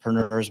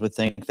entrepreneurs would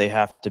think they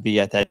have to be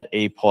at that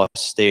A+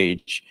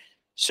 stage.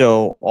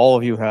 So all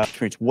of you have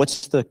experience.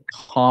 What's the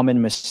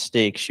common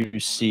mistakes you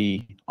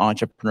see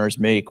entrepreneurs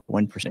make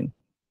when pursuing?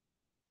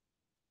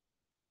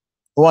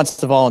 Who wants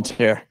to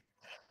volunteer?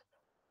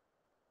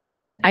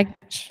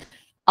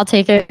 I'll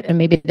take it, and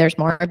maybe there's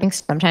more. I think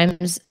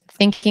sometimes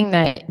thinking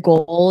that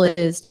goal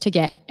is to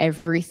get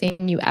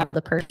everything you ask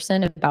the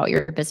person about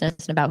your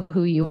business and about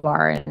who you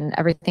are and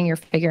everything you're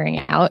figuring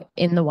out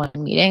in the one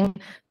meeting.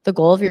 The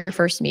goal of your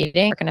first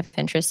meeting, going to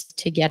interest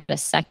to get a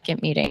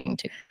second meeting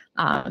to.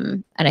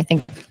 And I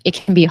think it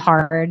can be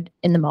hard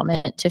in the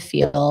moment to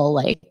feel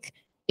like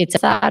it's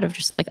sad of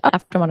just like, oh, I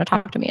have to want to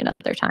talk to me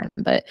another time.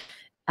 But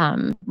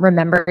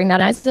remembering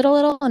that adds it a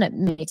little, and it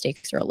makes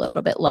stakes are a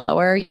little bit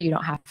lower. You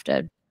don't have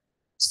to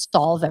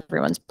solve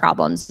everyone's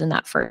problems in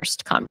that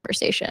first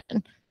conversation.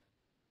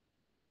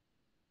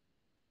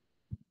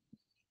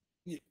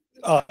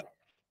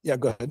 Yeah,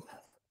 go ahead.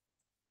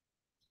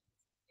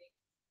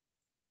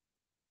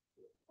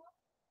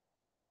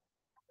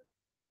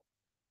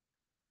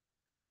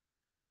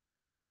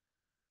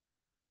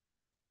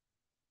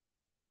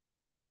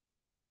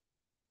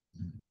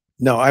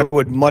 No, I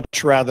would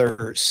much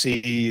rather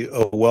see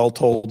a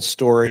well-told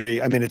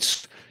story. I mean,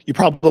 you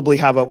probably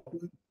have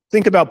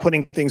think about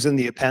putting things in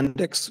the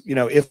appendix.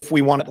 If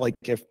we want it, like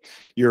if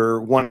your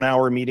 1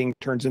 hour meeting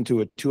turns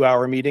into a 2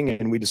 hour meeting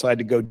and we decide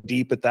to go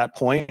deep at that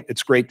point,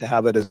 it's great to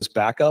have it as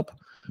backup,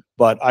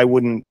 but I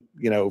wouldn't,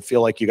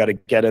 feel like you got to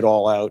get it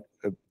all out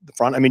at the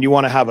front. I mean, you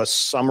want to have a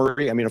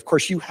summary. I mean, of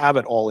course you have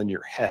it all in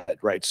your head,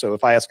 right? So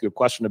if I ask you a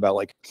question about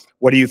like,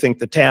 what do you think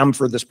the TAM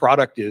for this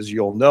product is,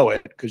 you'll know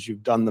it because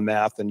you've done the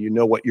math and you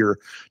know what your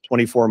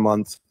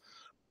 24-month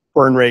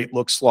burn rate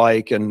looks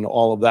like and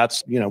all of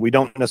that. We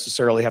don't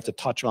necessarily have to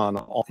touch on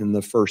all in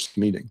the first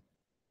meeting.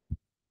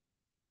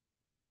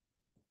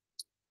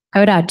 I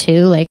would add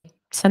too, like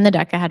send the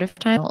deck ahead of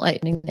time. Don't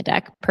letting the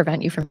deck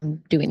prevent you from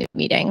doing the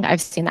meeting.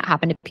 I've seen that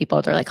happen to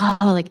people. They're like, oh,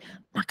 like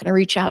I'm not going to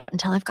reach out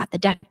until I've got the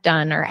deck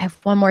done, or I have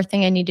one more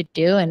thing I need to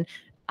do. And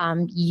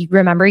you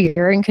remember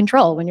you're in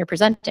control when you're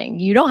presenting.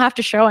 You don't have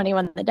to show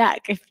anyone the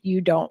deck if you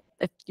don't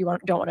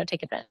want to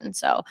take it in.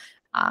 So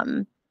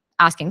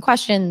asking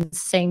questions,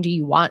 saying,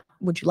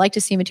 would you like to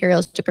see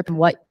materials to prepare?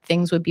 What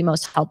things would be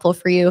most helpful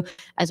for you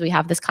as we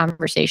have this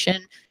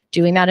conversation?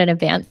 Doing that in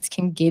advance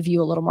can give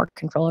you a little more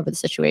control over the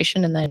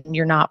situation. And then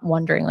you're not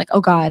wondering like, oh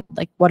God,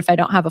 like what if I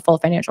don't have a full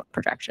financial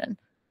projection?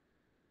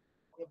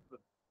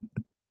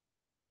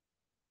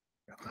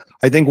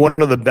 I think one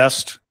of the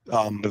best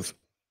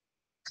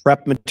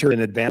prep material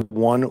in advance,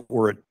 1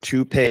 or a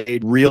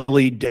 2-page,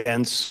 really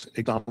dense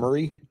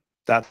summary,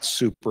 that's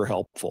super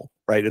helpful,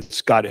 right?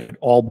 It's got it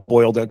all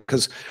boiled up,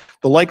 because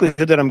the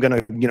likelihood that I'm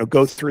going to,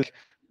 go through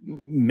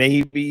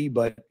maybe,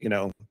 but,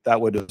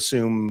 that would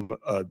assume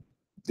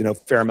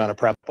fair amount of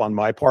prep on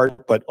my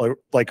part. But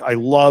like, I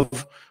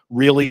love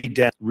really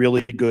dense,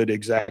 really good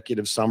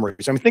executive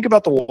summaries. I mean, think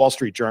about the Wall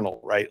Street Journal,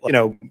 right?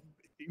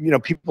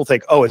 People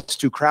think, oh, it's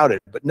too crowded,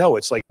 but no,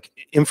 it's like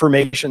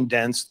information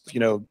dense.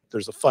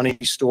 There's a funny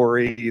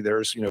story,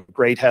 there's,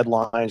 great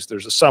headlines,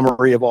 there's a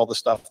summary of all the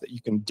stuff that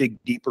you can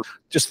dig deeper.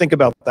 Just think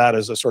about that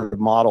as a sort of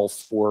model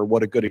for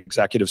what a good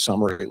executive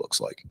summary looks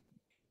like.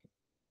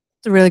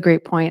 It's a really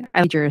great point.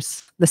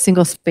 The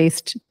single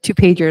spaced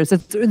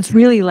 2-pagers. It's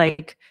really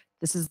like,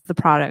 this is the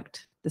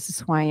product. This is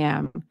who I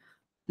am.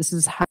 This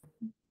is how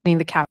I'm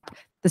the cap.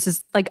 This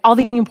is like all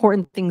the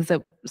important things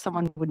that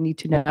someone would need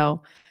to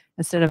know.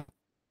 instead of,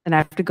 and I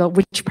have to go,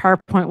 which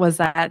PowerPoint was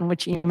that and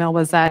which email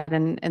was that,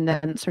 and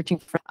then searching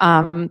for,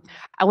 I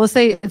will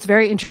say it's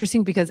very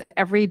interesting because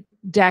every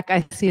deck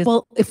I see is,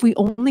 well, if we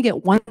only get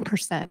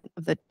 1%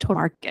 of the total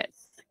market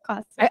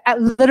cost, I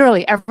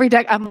literally every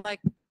deck, I'm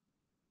like,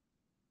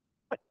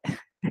 what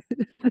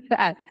is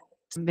that?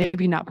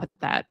 Maybe not put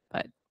that,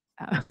 but.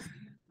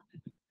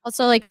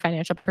 Also, like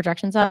financial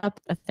projections up,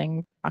 a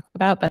thing to talk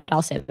about, but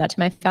I'll say that to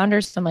my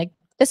founders. So I'm like,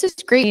 this is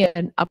great,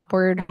 an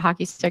upward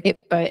hockey stick,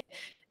 but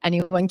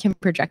anyone can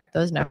project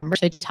those numbers.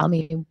 So tell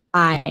me,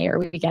 why are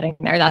we getting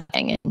there? That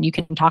thing, and you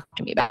can talk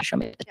to me about it, show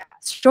me the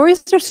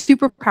stories are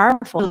super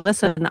powerful.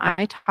 Listen,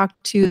 I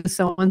talked to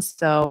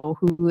so-and-so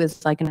who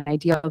is like an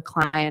ideal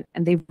client,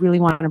 and they really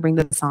want to bring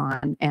this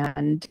on,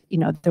 and you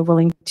know, they're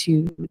willing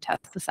to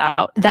test this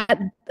out.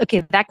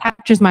 That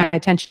captures my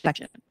attention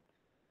section.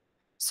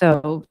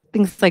 So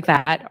things like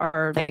that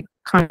are like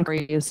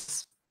concrete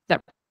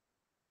that.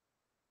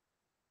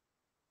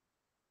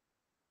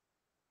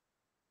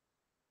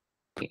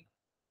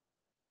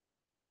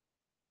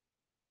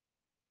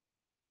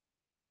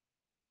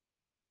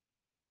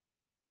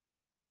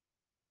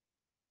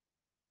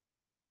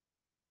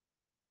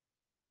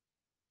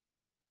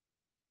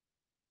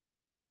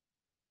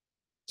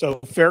 So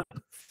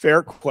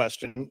fair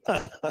question.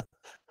 I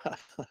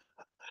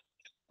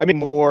mean,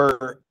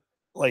 more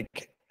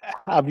like,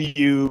 have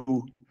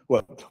you,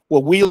 what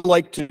we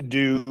like to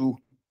do,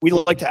 we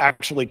like to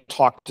actually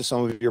talk to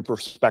some of your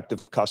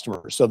prospective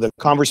customers. So the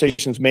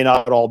conversations may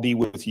not all be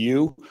with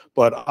you,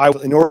 but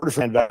in order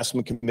for an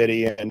investment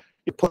committee and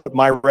you put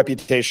my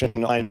reputation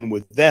in line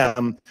with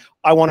them,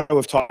 I want to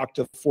have talked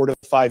to 4 to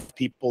 5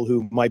 people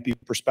who might be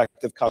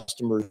prospective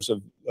customers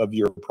of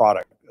your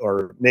product.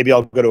 Or maybe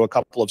I'll go to a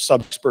couple of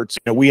sub-experts.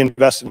 You know, we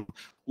invest in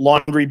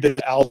laundry,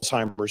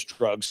 Alzheimer's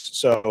drugs.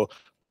 So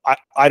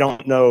I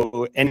don't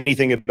know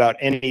anything about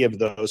any of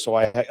those. So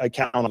I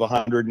count of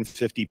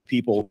 150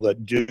 people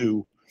that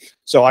do.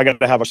 So I got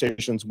to have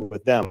conversations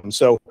with them.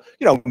 So,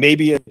 you know,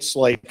 maybe it's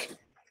like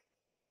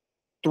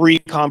 3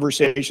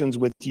 conversations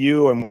with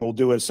you, and we'll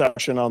do a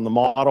session on the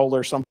model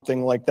or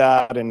something like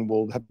that. And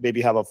we'll maybe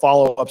have a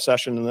follow-up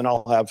session, and then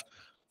I'll have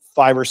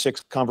 5 or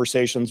 6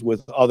 conversations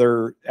with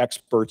other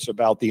experts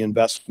about the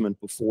investment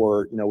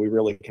before, you know, we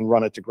really can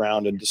run it to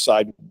ground and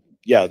decide,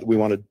 yeah, we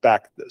want to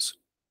back this.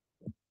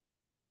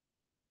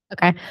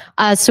 Okay.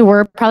 So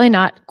we're probably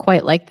not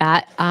quite like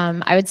that.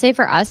 I would say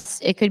for us,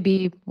 it could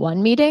be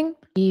 1 meeting,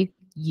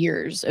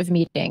 years of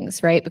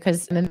meetings, right?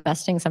 Because I'm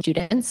investing some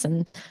students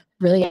and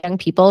really young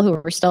people who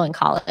are still in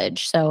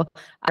college. So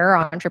there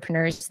are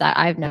entrepreneurs that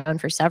I've known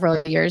for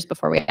several years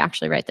before we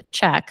actually write the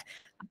check.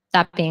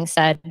 That being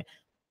said,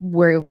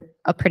 we're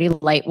a pretty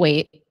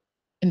lightweight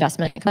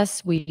investment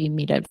class. We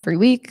meet every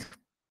week.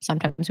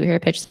 Sometimes we hear a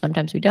pitch,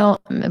 sometimes we don't.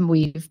 And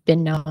we've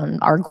been known,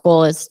 our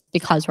goal is,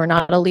 because we're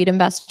not a lead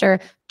investor,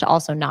 to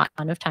also not a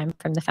ton of time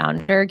from the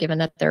founder, given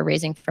that they're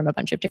raising from a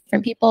bunch of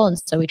different people. And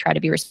so we try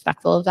to be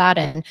respectful of that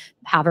and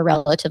have a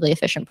relatively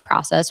efficient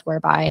process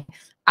whereby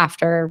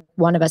after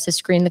one of us has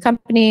screened the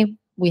company,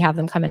 we have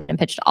them come in and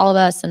pitch to all of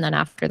us. And then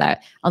after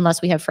that, unless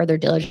we have further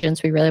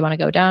diligence we really want to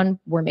go down,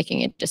 we're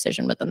making a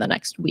decision within the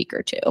next week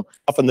or 2.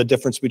 Often the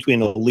difference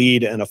between a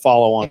lead and a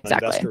follow-on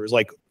Exactly. investor is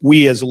like,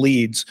 we as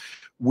leads,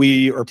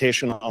 we are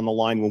rotation on the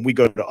line when we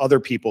go to other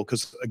people,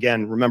 because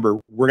again, remember,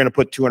 we're going to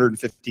put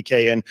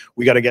 250K in.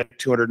 We got to get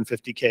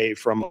 250K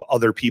from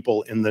other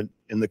people in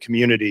the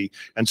community,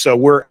 and so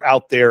we're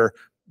out there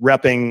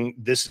repping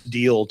this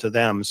deal to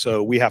them.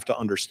 So we have to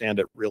understand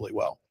it really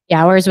well.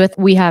 Yeah, whereas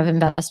we have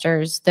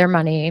investors, their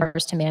money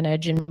ours to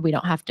manage, and we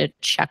don't have to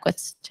check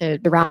with to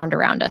round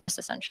around us.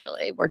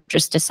 Essentially, we're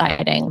just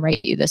deciding,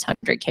 write you this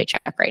 100K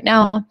check right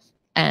now,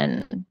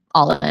 and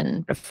all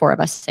in. The 4 of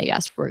us say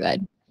yes, we're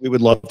good. We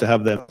would love to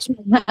have them.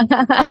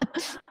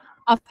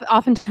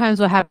 Oftentimes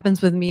what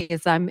happens with me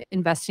is I'm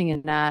investing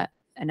in a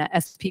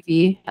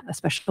SPV, a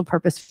special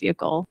purpose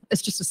vehicle.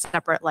 It's just a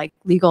separate like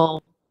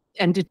legal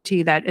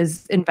entity that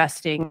is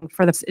investing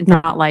for this. It's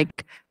not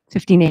like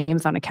 50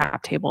 names on a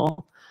cap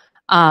table.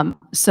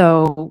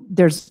 So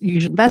there's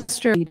usually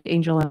investor,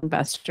 angel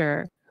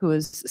investor who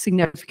is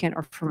significant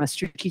or from a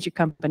strategic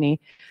company.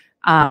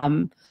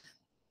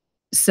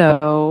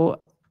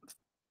 So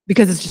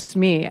because it's just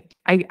me,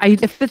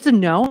 if it's a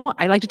no,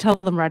 I like to tell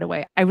them right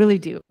away. I really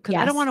do, because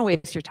I don't want to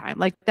waste your time.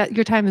 Like that,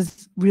 your time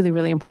is really,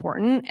 really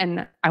important,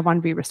 and I want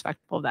to be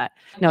respectful of that.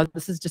 No,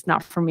 this is just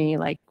not for me.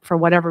 Like for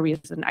whatever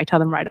reason, I tell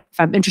them right. If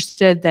I'm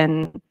interested,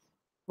 then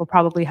we'll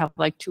probably have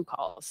like 2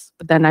 calls,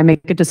 but then I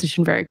make a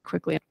decision very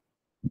quickly.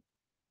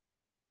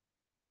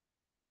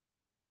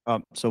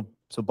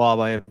 So Bob,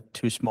 I have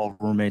 2 small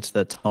roommates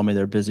that tell me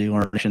they're busy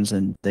learning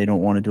and they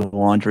don't want to do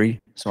laundry.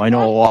 So I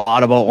know a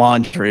lot about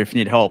laundry if you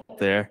need help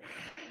there.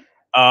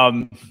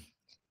 We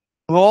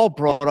all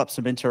brought up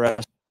some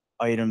interesting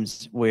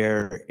items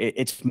where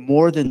it's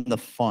more than the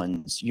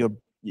funds.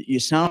 You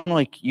sound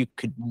like you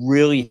could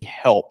really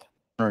help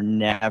or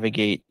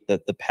navigate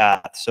the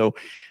path. So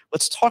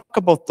let's talk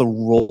about the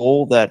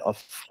role that a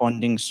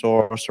funding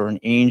source or an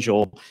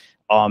angel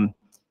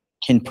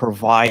can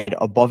provide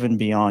above and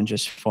beyond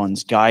just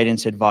funds,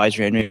 guidance,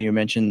 advisory. I know you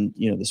mentioned,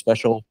 the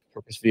special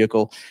purpose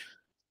vehicle.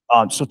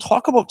 So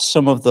talk about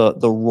some of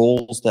the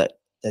roles that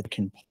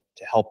can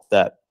to help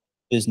that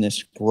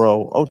business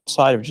grow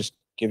outside of just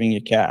giving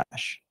you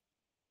cash.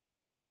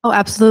 Oh,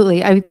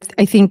 absolutely. I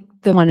think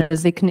the one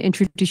is they can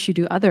introduce you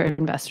to other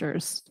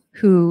investors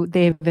who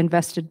they've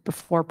invested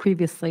before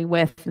previously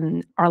with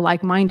and are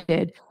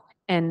like-minded.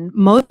 And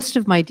most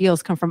of my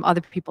deals come from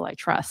other people I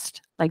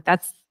trust. Like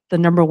that's the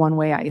number one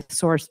way I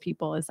source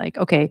people is like,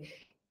 okay,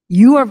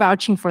 you are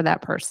vouching for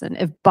that person.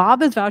 If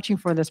Bob is vouching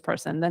for this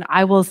person, then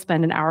I will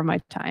spend an hour of my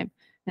time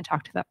and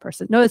talk to that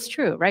person. No, it's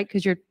true, right?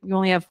 Because you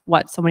only have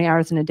so many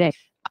hours in a day.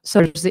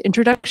 So there's the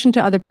introduction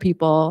to other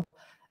people.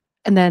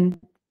 And then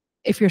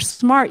if you're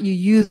smart, you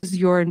use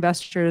your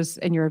investors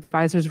and your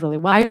advisors really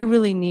well. I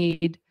really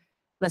need,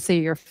 let's say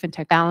your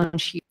fintech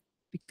balance sheet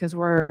because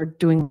we're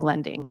doing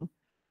lending.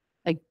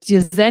 Like, do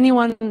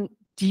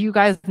you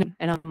guys know?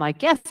 And I'm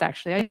like, yes,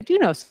 actually, I do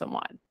know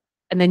someone.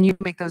 And then you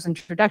make those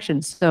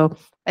introductions. So,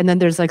 and then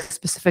there's like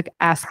specific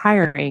ask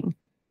hiring,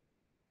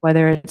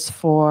 whether it's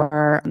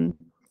for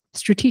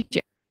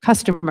strategic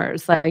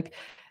customers, I'm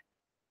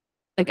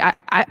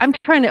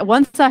trying to,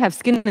 once I have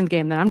skin in the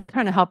game, then I'm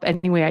trying to help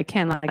any way I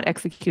can, like not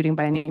executing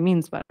by any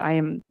means, but I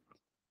am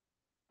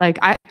like,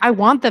 I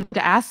want them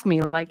to ask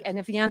me like, and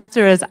if the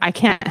answer is I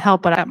can't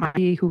help, but I might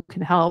be who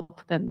can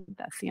help, then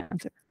that's the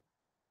answer.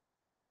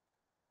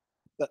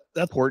 That's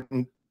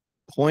important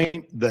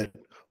point that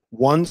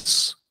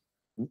once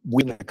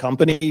we in the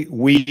company,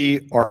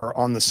 we are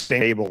on the same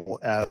table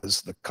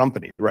as the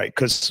company, right?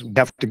 Because we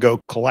have to go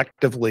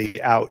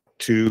collectively out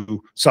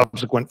to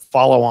subsequent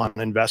follow-on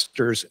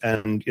investors,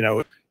 and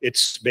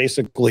it's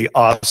basically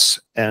us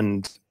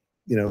and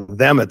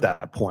them at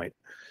that point.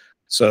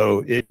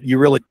 So you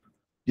really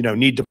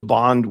need to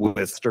bond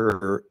with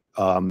her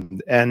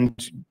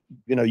and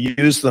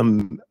use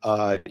them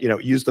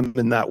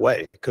in that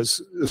way,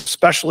 because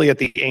especially at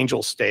the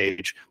angel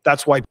stage,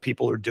 that's why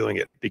people are doing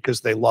it,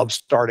 because they love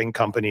starting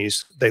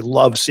companies, they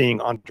love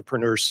seeing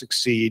entrepreneurs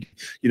succeed,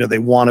 they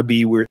want to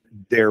be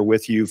there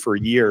with you for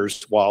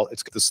years while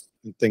it's this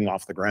thing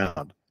off the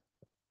ground.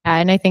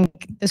 And I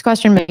think this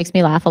question makes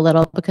me laugh a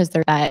little because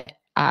they're that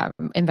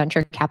in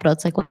venture capital,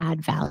 it's like, well,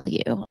 add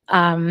value.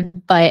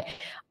 But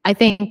I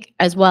think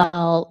as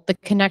well, the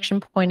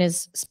connection point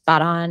is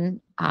spot on.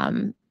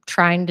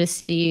 Trying to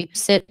see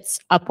sits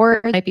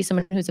upward might be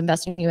someone who's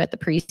investing in you at the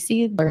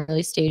pre-seed or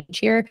early stage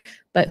here,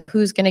 but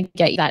who's going to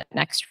get you that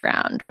next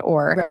round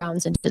or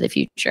rounds into the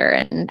future,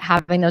 and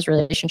having those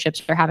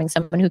relationships or having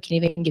someone who can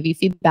even give you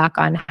feedback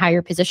on how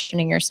you're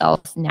positioning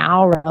yourself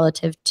now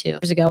relative to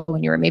years ago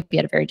when you were maybe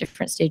at a very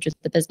different stage with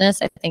the business,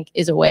 I think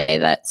is a way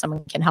that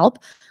someone can help.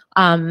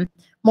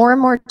 More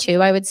and more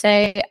too, I would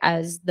say,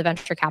 as the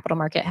venture capital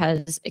market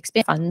has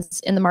expanded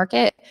funds in the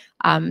market,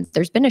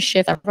 there's been a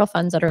shift. Several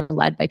funds that are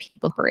led by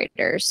people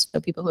creators,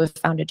 so people who have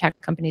founded tech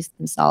companies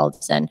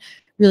themselves and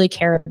really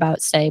care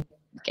about, say,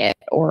 market,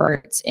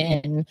 or it's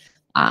in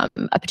a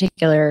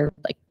particular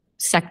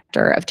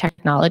sector of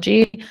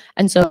technology.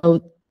 And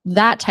so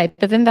that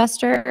type of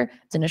investor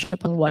is initially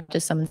upon what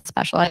does someone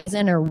specialize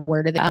in, or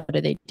what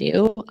do they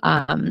do?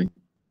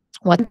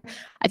 What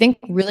I think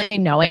really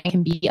knowing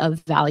can be of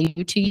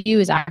value to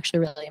you is actually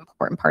a really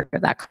important part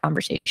of that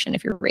conversation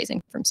if you're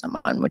raising from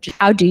someone, which is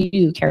how do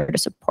you care to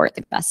support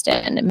the best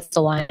in, and it's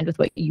aligned with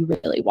what you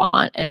really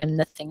want and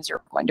the things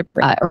you're going to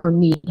bring or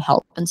need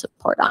help and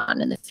support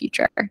on in the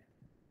future.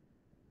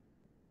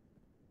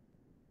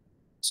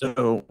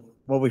 So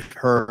what we've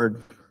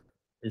heard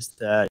is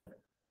that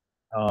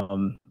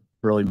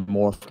really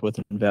morphed with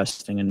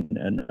investing,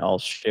 and I'll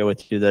share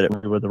with you that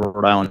we were the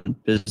Rhode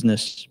Island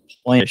Business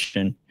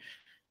Competition,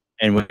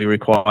 and we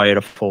required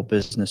a full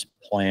business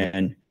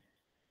plan.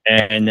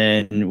 And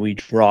then we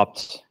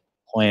dropped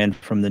plan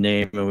from the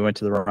name, and we went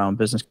to the Rhode Island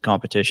Business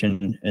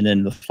Competition. And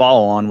then the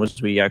follow-on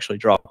was we actually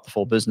dropped the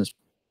full business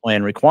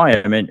plan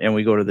requirement, and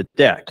we go to the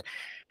deck.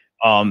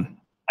 I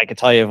can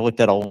tell you, I've looked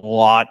at a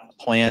lot of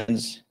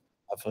plans.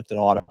 I've looked at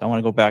a lot of, I want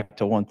to go back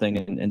to one thing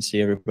and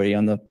see everybody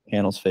on the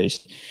panel's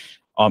face.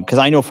 Because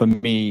I know for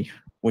me,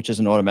 which is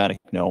an automatic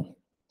no,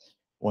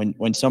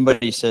 when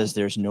somebody says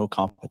there's no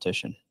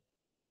competition,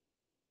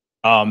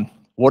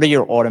 what are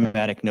your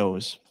automatic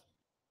no's?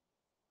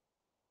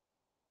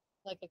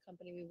 Like a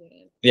company we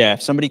wouldn't. Yeah,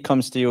 if somebody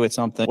comes to you with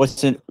something,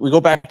 we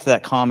go back to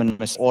that common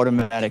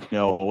automatic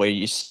no, where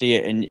you see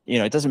it, and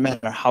it doesn't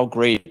matter how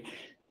great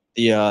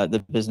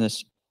the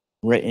business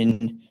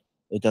written,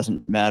 it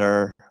doesn't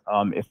matter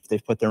if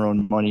they've put their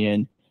own money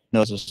in.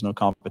 No, there's no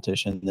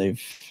competition. They're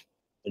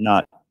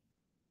not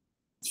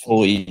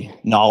fully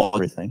knowledgeable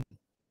everything.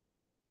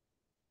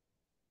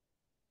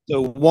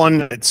 So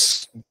one, it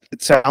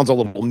sounds a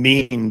little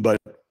mean, but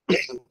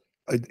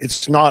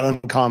it's not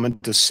uncommon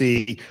to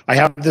see, I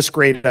have this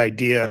great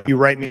idea, you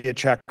write me a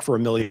check for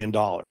 $1 million,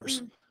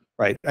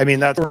 right? I mean,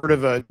 that's sort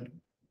of a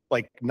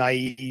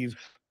naive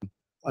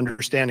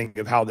understanding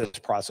of how this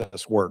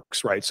process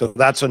works, right? So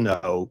that's a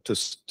no to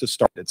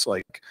start. It's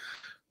like,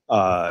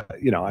 I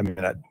mean,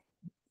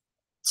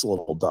 it's a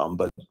little dumb,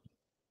 but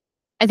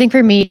I think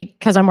for me,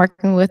 because I'm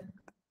working with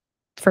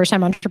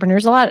first-time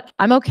entrepreneurs a lot,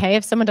 I'm okay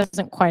if someone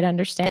doesn't quite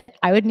understand.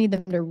 I would need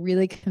them to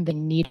really convince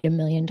me need $1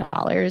 million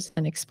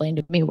and explain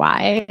to me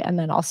why, and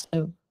then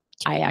also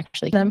I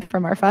actually them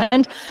from our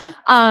fund.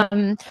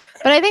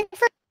 But I think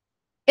for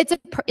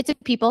it's a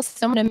people,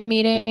 someone in a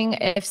meeting,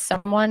 if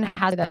someone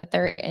has that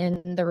they're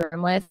in the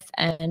room with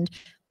and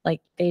like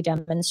they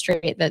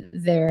demonstrate that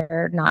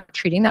they're not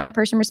treating that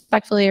person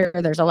respectfully, or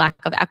there's a lack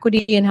of equity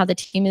in how the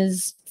team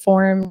is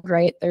formed,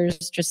 right?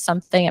 There's just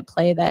something at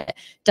play that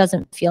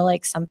doesn't feel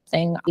like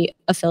something we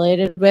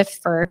affiliated with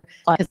for,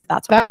 because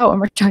that's about when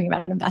we're talking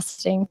about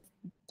investing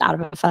out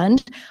of a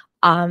fund.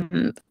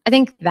 I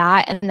think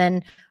that, and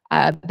then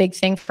a big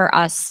thing for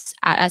us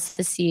at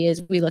SSC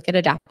is we look at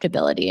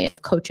adaptability and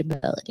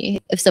coachability.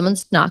 If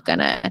someone's not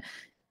gonna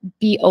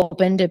be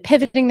open to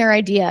pivoting their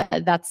idea,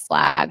 that's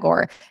slag.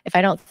 Or if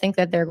I don't think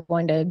that they're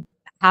going to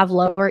have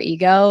lower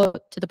ego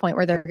to the point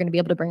where they're going to be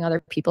able to bring other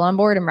people on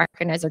board and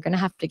recognize they're going to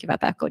have to give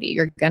up equity,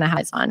 you're going to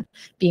have on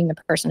being the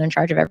person in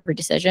charge of every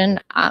decision.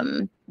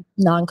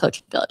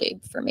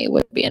 Non-coachability for me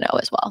would be a no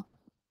as well.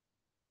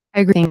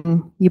 I agree with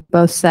everything you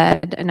both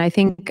said, and I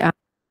think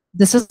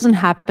this doesn't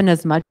happen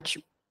as much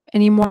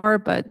anymore,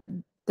 but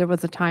there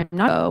was a time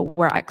not ago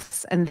where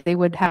and they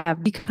would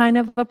have the kind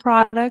of a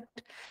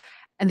product,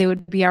 and they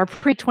would be our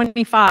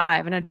pre-25,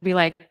 and I'd be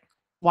like,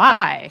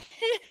 why?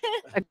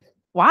 Like,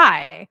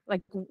 why?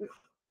 Like,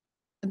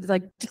 it's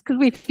like just because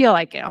we feel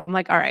like it. I'm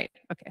like, all right,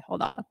 okay,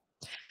 hold on.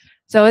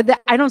 So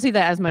I don't see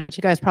that as much.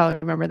 You guys probably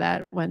remember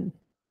that when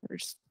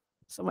there's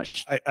so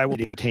much. I will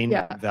retain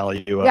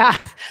value of yeah.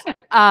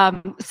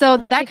 So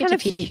that I get kind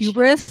of to teach.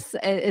 hubris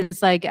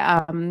is like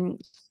I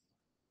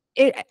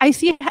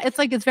see it's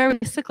like it's very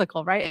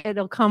cyclical, right?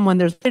 It'll come when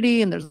there's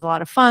city and there's a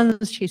lot of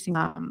funds chasing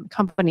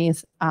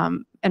companies,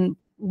 and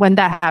when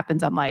that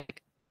happens, I'm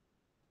like,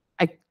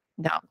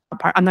 no,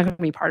 I'm not going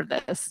to be part of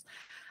this.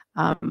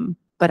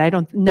 But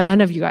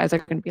none of you guys are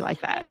going to be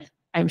like that.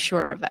 I'm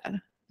sure of that.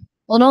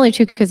 Well, and only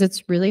too, because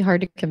it's really hard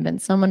to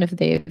convince someone if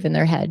they've in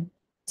their head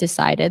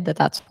decided that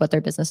that's what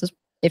their business is.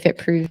 If it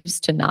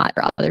proves to not,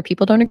 or other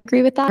people don't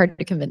agree with that, hard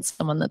to convince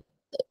someone that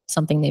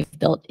something they've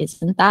built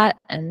isn't that,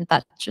 and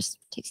that just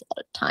takes a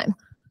lot of time.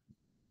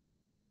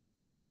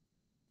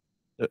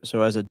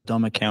 So as a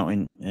dumb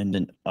accountant,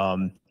 and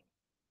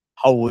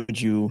how would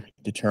you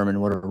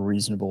determine what a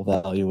reasonable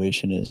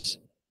valuation is?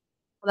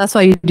 Well, that's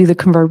why you do the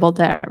convertible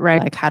debt,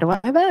 right? Like, how do I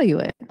value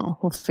it? Oh,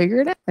 we'll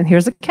figure it out. And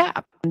here's a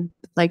cap. And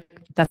like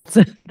that's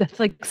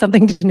like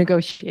something to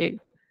negotiate.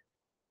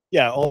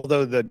 Yeah,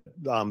 although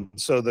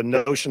so the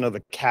notion of a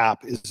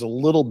cap is a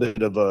little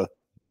bit of a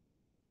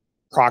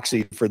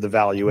proxy for the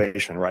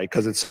valuation, right?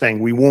 Because it's saying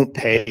we won't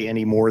pay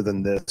any more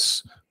than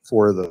this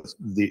for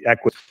the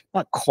equity,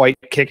 not quite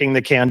kicking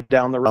the can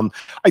down the road.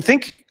 I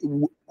think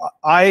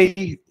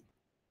I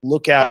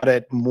look at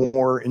it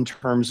more in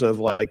terms of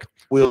like,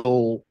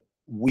 will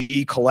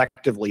we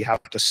collectively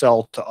have to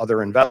sell to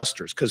other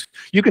investors? Because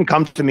you can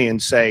come to me and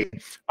say,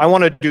 I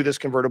want to do this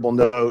convertible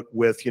note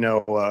with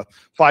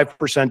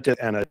 5%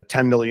 and a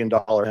 $10 million,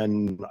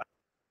 and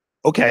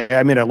okay,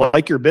 I mean, I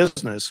like your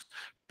business,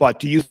 but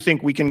do you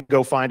think we can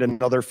go find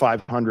another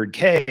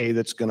 500K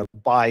that's going to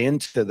buy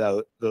into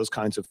those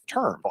kinds of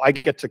terms? I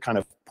get to kind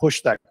of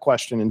push that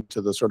question into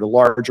the sort of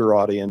larger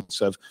audience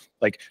of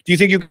like, do you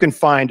think you can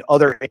find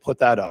other, put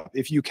that up?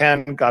 If you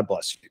can, God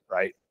bless you,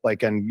 right?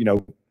 Like, and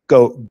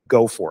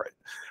go for it,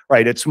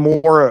 right? It's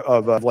more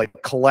of a like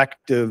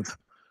collective,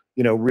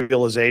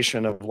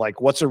 realization of like,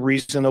 what's a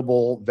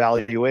reasonable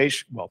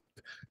valuation,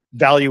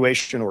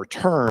 valuation or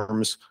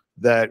terms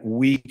that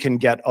we can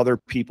get other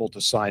people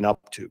to sign up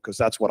to, because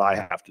that's what I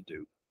have to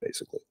do,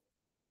 basically.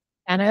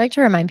 And I like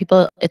to remind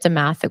people it's a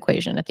math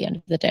equation at the end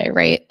of the day,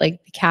 right?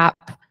 Like the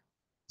cap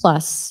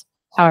plus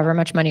however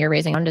much money you're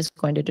raising is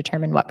going to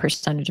determine what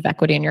percentage of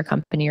equity in your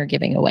company you're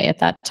giving away at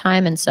that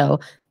time. And so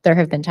there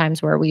have been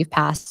times where we've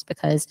passed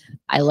because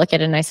I look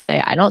at it and I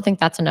say, I don't think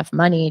that's enough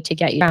money to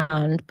get you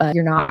around, but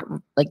you're not,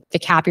 like the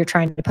cap you're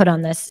trying to put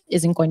on this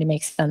isn't going to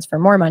make sense for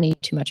more money,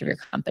 too much of your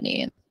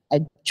company. And I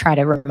try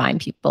to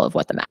remind people of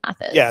what the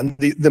math is. Yeah, and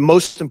the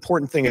most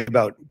important thing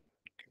about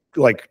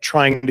like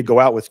trying to go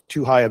out with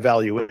too high a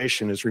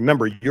valuation is,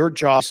 remember, your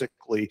job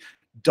basically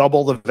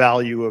double the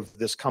value of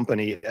this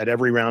company at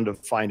every round of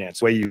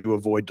finance, way you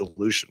avoid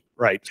dilution,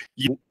 right?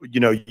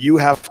 You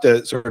have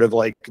to sort of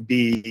like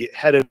be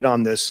headed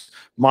on this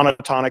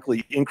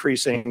monotonically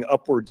increasing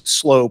upward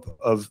slope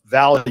of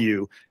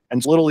value, and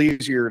it's a little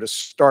easier to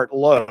start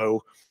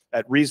low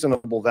at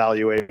reasonable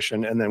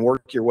valuation and then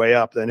work your way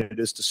up than it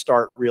is to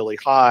start really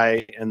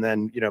high and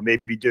then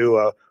maybe do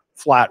a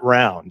flat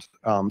round.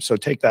 So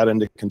take that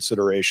into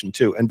consideration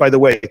too. And by the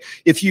way,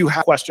 if you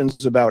have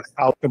questions about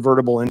how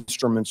convertible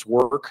instruments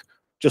work,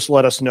 just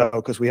let us know,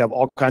 because we have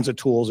all kinds of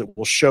tools that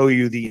will show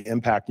you the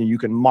impact, and you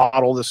can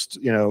model this,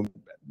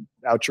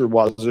 out your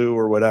wazoo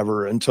or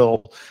whatever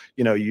until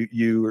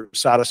you're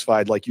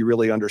satisfied, like you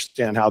really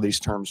understand how these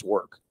terms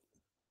work.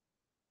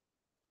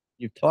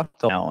 You've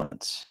talked about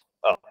balance.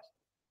 Oh, do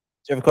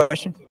you have a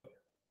question?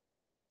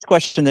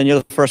 Question, then you're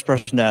the first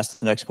person to ask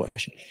the next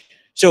question.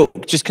 So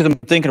just because I'm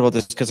thinking about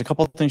this, because a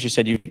couple of things you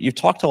said, you've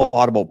talked a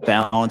lot about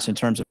balance in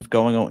terms of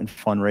going out and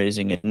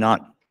fundraising and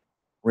not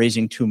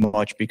raising too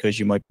much because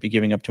you might be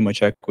giving up too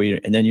much equity.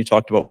 And then you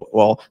talked about,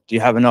 well, do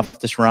you have enough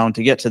this round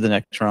to get to the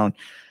next round?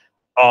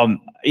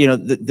 You know,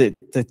 the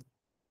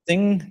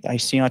thing I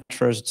see on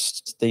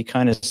trusts, they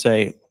kind of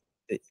say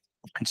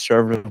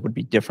conservative would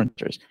be different.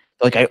 There's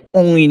like, I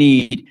only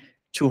need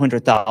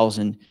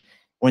 200,000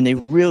 when they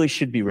really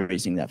should be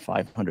raising that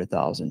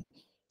 500,000.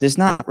 There's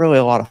not really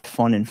a lot of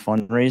fun in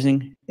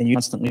fundraising, and you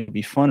constantly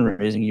be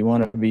fundraising. You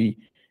want to be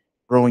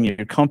growing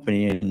your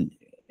company.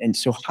 And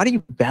so how do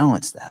you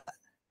balance that?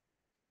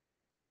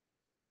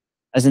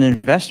 As an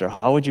investor,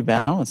 how would you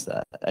balance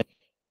that?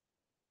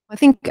 I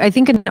think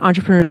an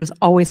entrepreneur is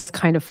always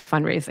kind of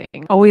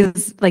fundraising.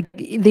 Always, like,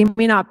 they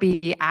may not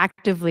be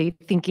actively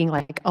thinking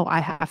like, oh, I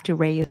have to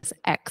raise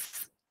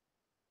X,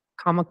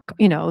 comma,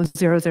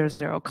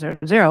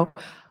 00000,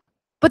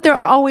 but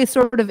they're always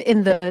sort of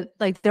in the,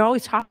 like, they're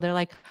always talking. They're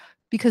like,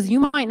 because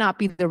you might not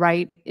be the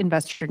right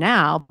investor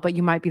now, but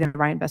you might be the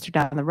right investor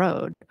down the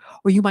road,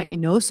 or you might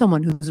know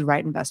someone who's the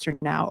right investor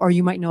now, or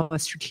you might know a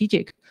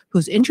strategic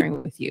who's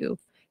entering with you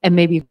and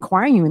maybe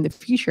acquiring you in the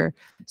future.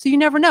 So you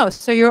never know.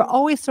 So you're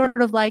always sort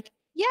of like,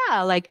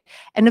 yeah, like,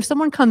 and if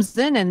someone comes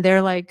in and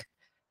they're like,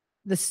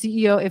 the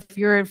CEO, if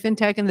you're in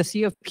fintech and the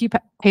CEO of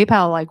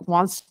PayPal like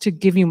wants to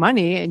give you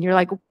money and you're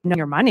like, no,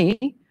 your money,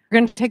 you're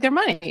going to take their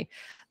money.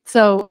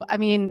 So, I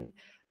mean,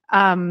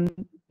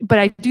 but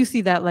I do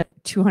see that like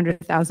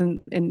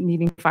 200,000 and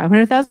needing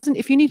 500,000.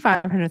 If you need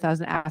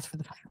 500,000, ask for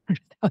the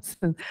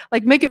 500,000.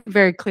 Like, make it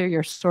very clear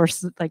your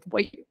source, like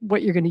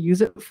what you're going to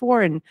use it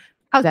for and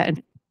how that.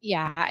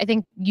 Yeah, I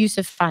think use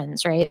of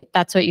funds, right?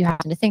 That's what you have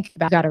to think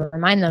about. You got to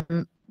remind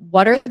them,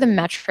 what are the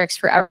metrics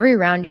for every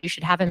round you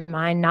should have in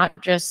mind, not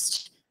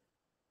just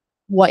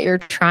what you're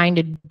trying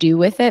to do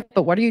with it,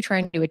 but what are you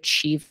trying to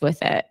achieve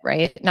with it,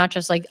 right? Not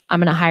just like, I'm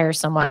going to hire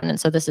someone and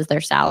so this is their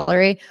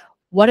salary.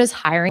 What does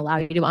hiring allow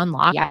you to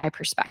unlock AI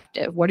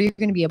perspective? What are you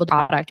going to be able to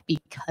product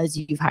because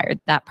you've hired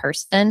that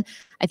person?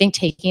 I think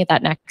taking it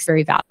that next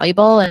very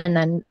valuable, and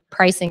then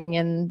pricing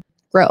in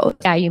growth.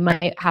 Yeah, you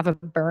might have a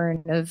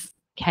burn of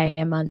K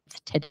a month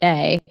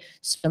today.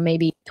 So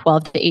maybe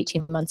 12 to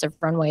 18 months of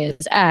runway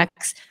is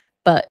X,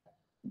 but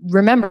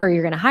remember,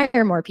 you're going to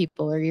hire more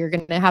people or you're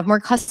going to have more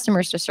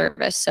customers to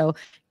service. So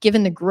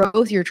given the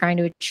growth you're trying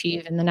to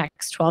achieve in the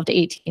next 12 to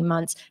 18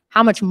 months,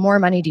 how much more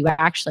money do you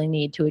actually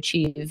need to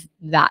achieve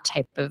that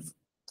type of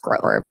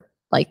growth or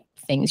like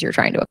things you're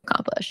trying to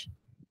accomplish?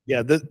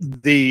 Yeah,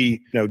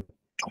 the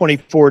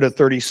 24 to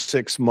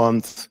 36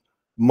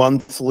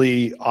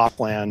 monthly op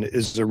plan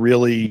is a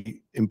really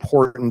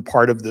important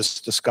part of this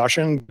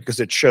discussion, because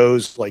it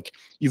shows like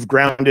you've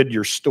grounded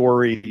your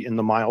story in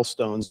the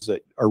milestones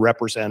that are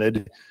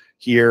represented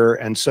here.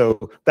 And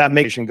so that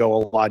makes it go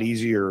a lot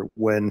easier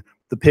when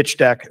the pitch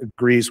deck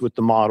agrees with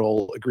the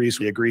model,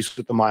 agrees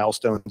with the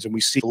milestones, and we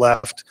see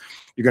left,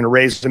 you're going to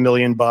raise $1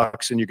 million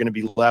and you're going to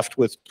be left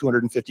with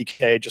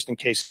 250K just in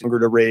case you're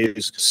to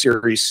raise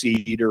Series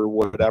Seed or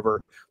whatever.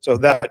 So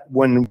that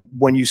when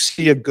you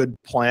see a good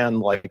plan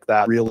like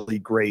that, really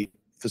great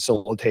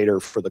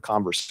facilitator for the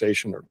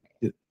conversation.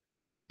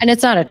 And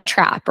it's not a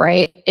trap,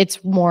 right?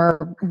 It's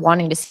more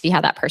wanting to see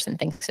how that person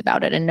thinks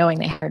about it and knowing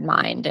they have in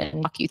mind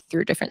and walk you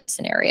through different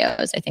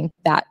scenarios. I think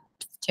that,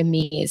 to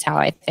me, is how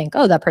I think,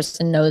 oh, that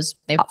person knows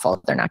they're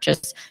thoughtful. They're not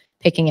just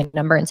picking a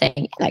number and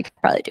saying, I could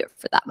probably do it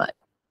for that much.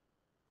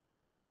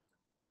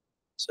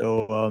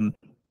 So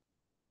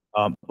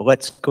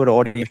let's go to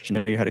audience. You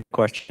know, you had a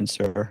question,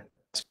 sir.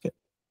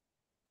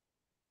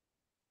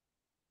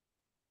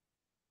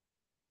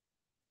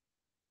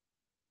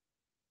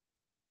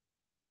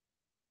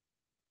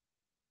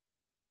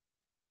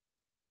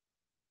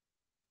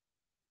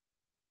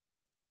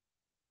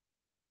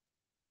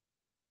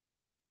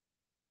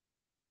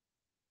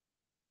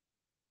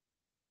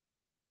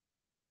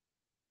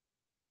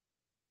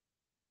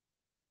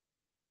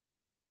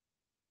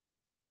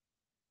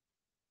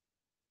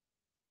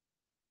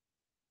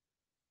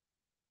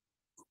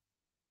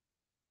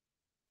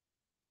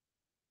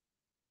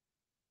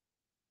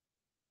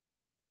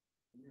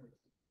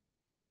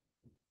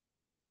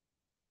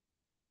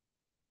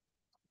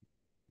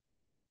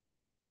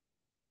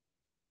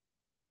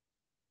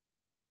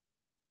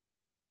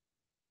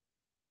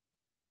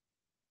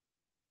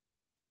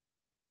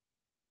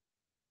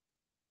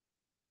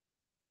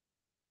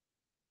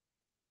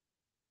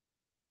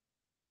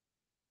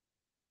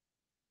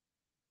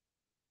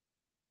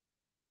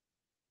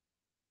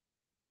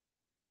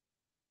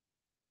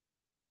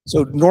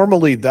 So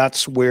normally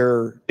that's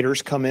where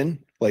incubators come in.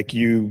 Like,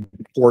 you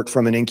port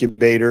from an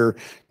incubator,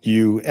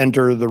 you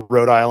enter the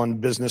Rhode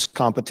Island Business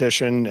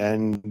Competition,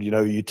 and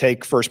you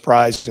take first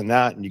prize in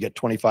that and you get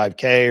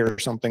 25K or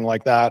something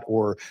like that,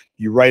 or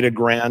you write a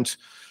grant,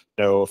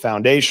 a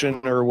foundation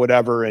or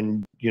whatever,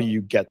 and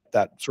you get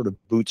that sort of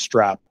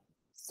bootstrap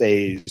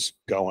phase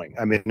going.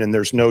 I mean, and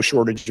there's no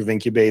shortage of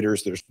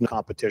incubators, there's no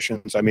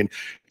competitions. I mean,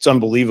 it's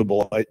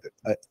unbelievable. I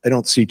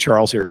don't see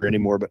Charles here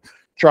anymore, but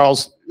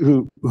Charles,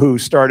 who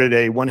started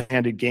a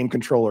one-handed game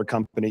controller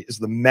company, is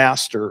the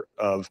master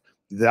of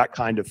that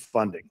kind of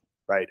funding,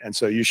 right? And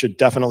so you should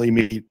definitely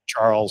meet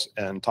Charles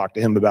and talk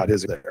to him about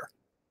his there.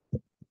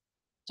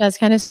 Does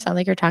kind of sound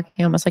like you're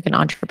talking almost like an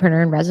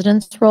entrepreneur in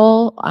residence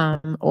role,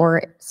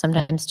 or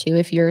sometimes too,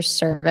 if your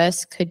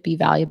service could be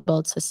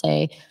valuable to,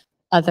 say,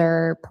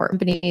 other port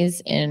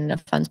companies in a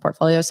fund's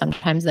portfolio.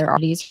 Sometimes there are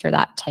needs for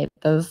that type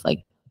of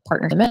like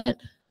partnership.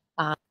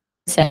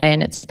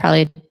 And it's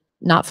probably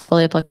not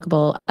fully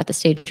applicable at the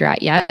stage you're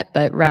at yet,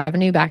 but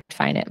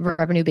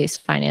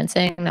revenue-based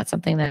financing, that's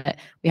something that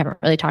we haven't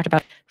really talked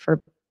about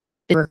for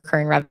the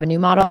recurring revenue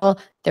model.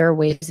 There are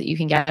ways that you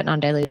can get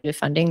non-dilutive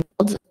funding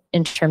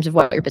in terms of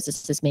what your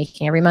business is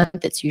making every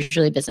month. It's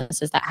usually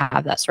businesses that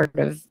have that sort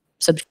of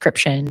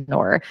subscription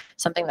or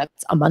something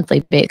that's a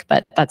monthly big,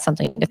 but that's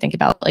something to think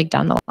about like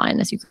down the line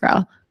as you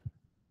grow.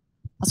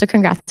 Also,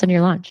 congrats on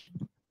your launch.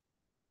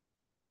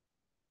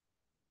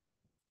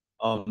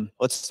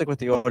 Let's stick with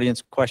the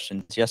audience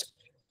questions. Yes.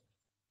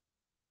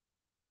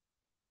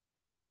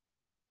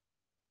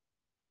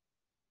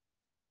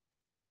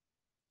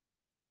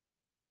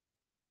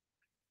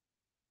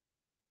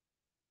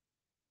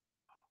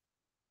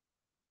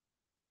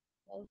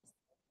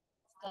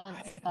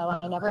 So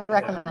I never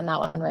recommend that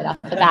one right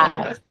off the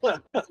bat.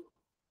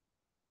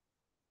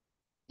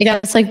 I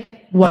guess,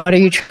 like, what are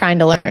you trying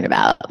to learn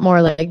about?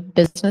 More like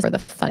business or the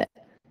fun?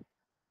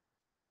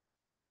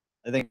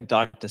 I think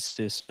Dr.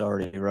 Seuss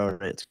already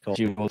wrote it. It's called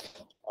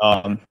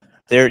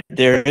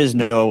there is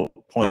no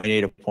point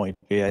A to point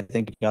B. I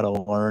think you gotta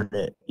learn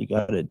it. You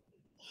gotta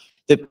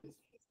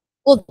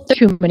Well, there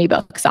are too many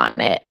books on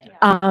it.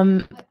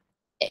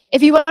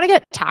 If you want to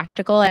get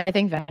tactical, I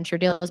think Venture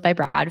Deals by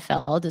Brad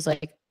Feld is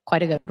like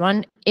quite a good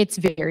one. It's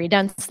very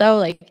dense though.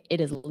 Like,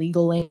 it is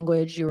legal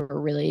language. You're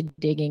really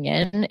digging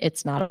in.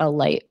 It's not a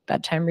light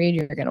bedtime read.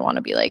 You're going to want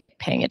to be like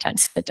paying attention,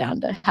 sit down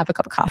to have a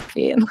cup of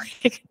coffee and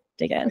like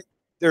dig in.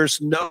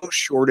 There's no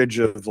shortage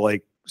of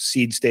like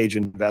seed stage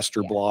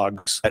investor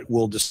blogs that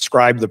will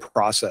describe the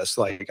process.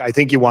 Like, I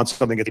think you want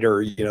something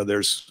later, you know,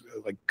 there's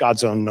like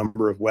God's own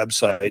number of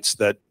websites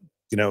that,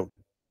 you know,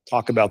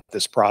 talk about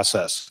this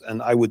process.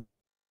 And I would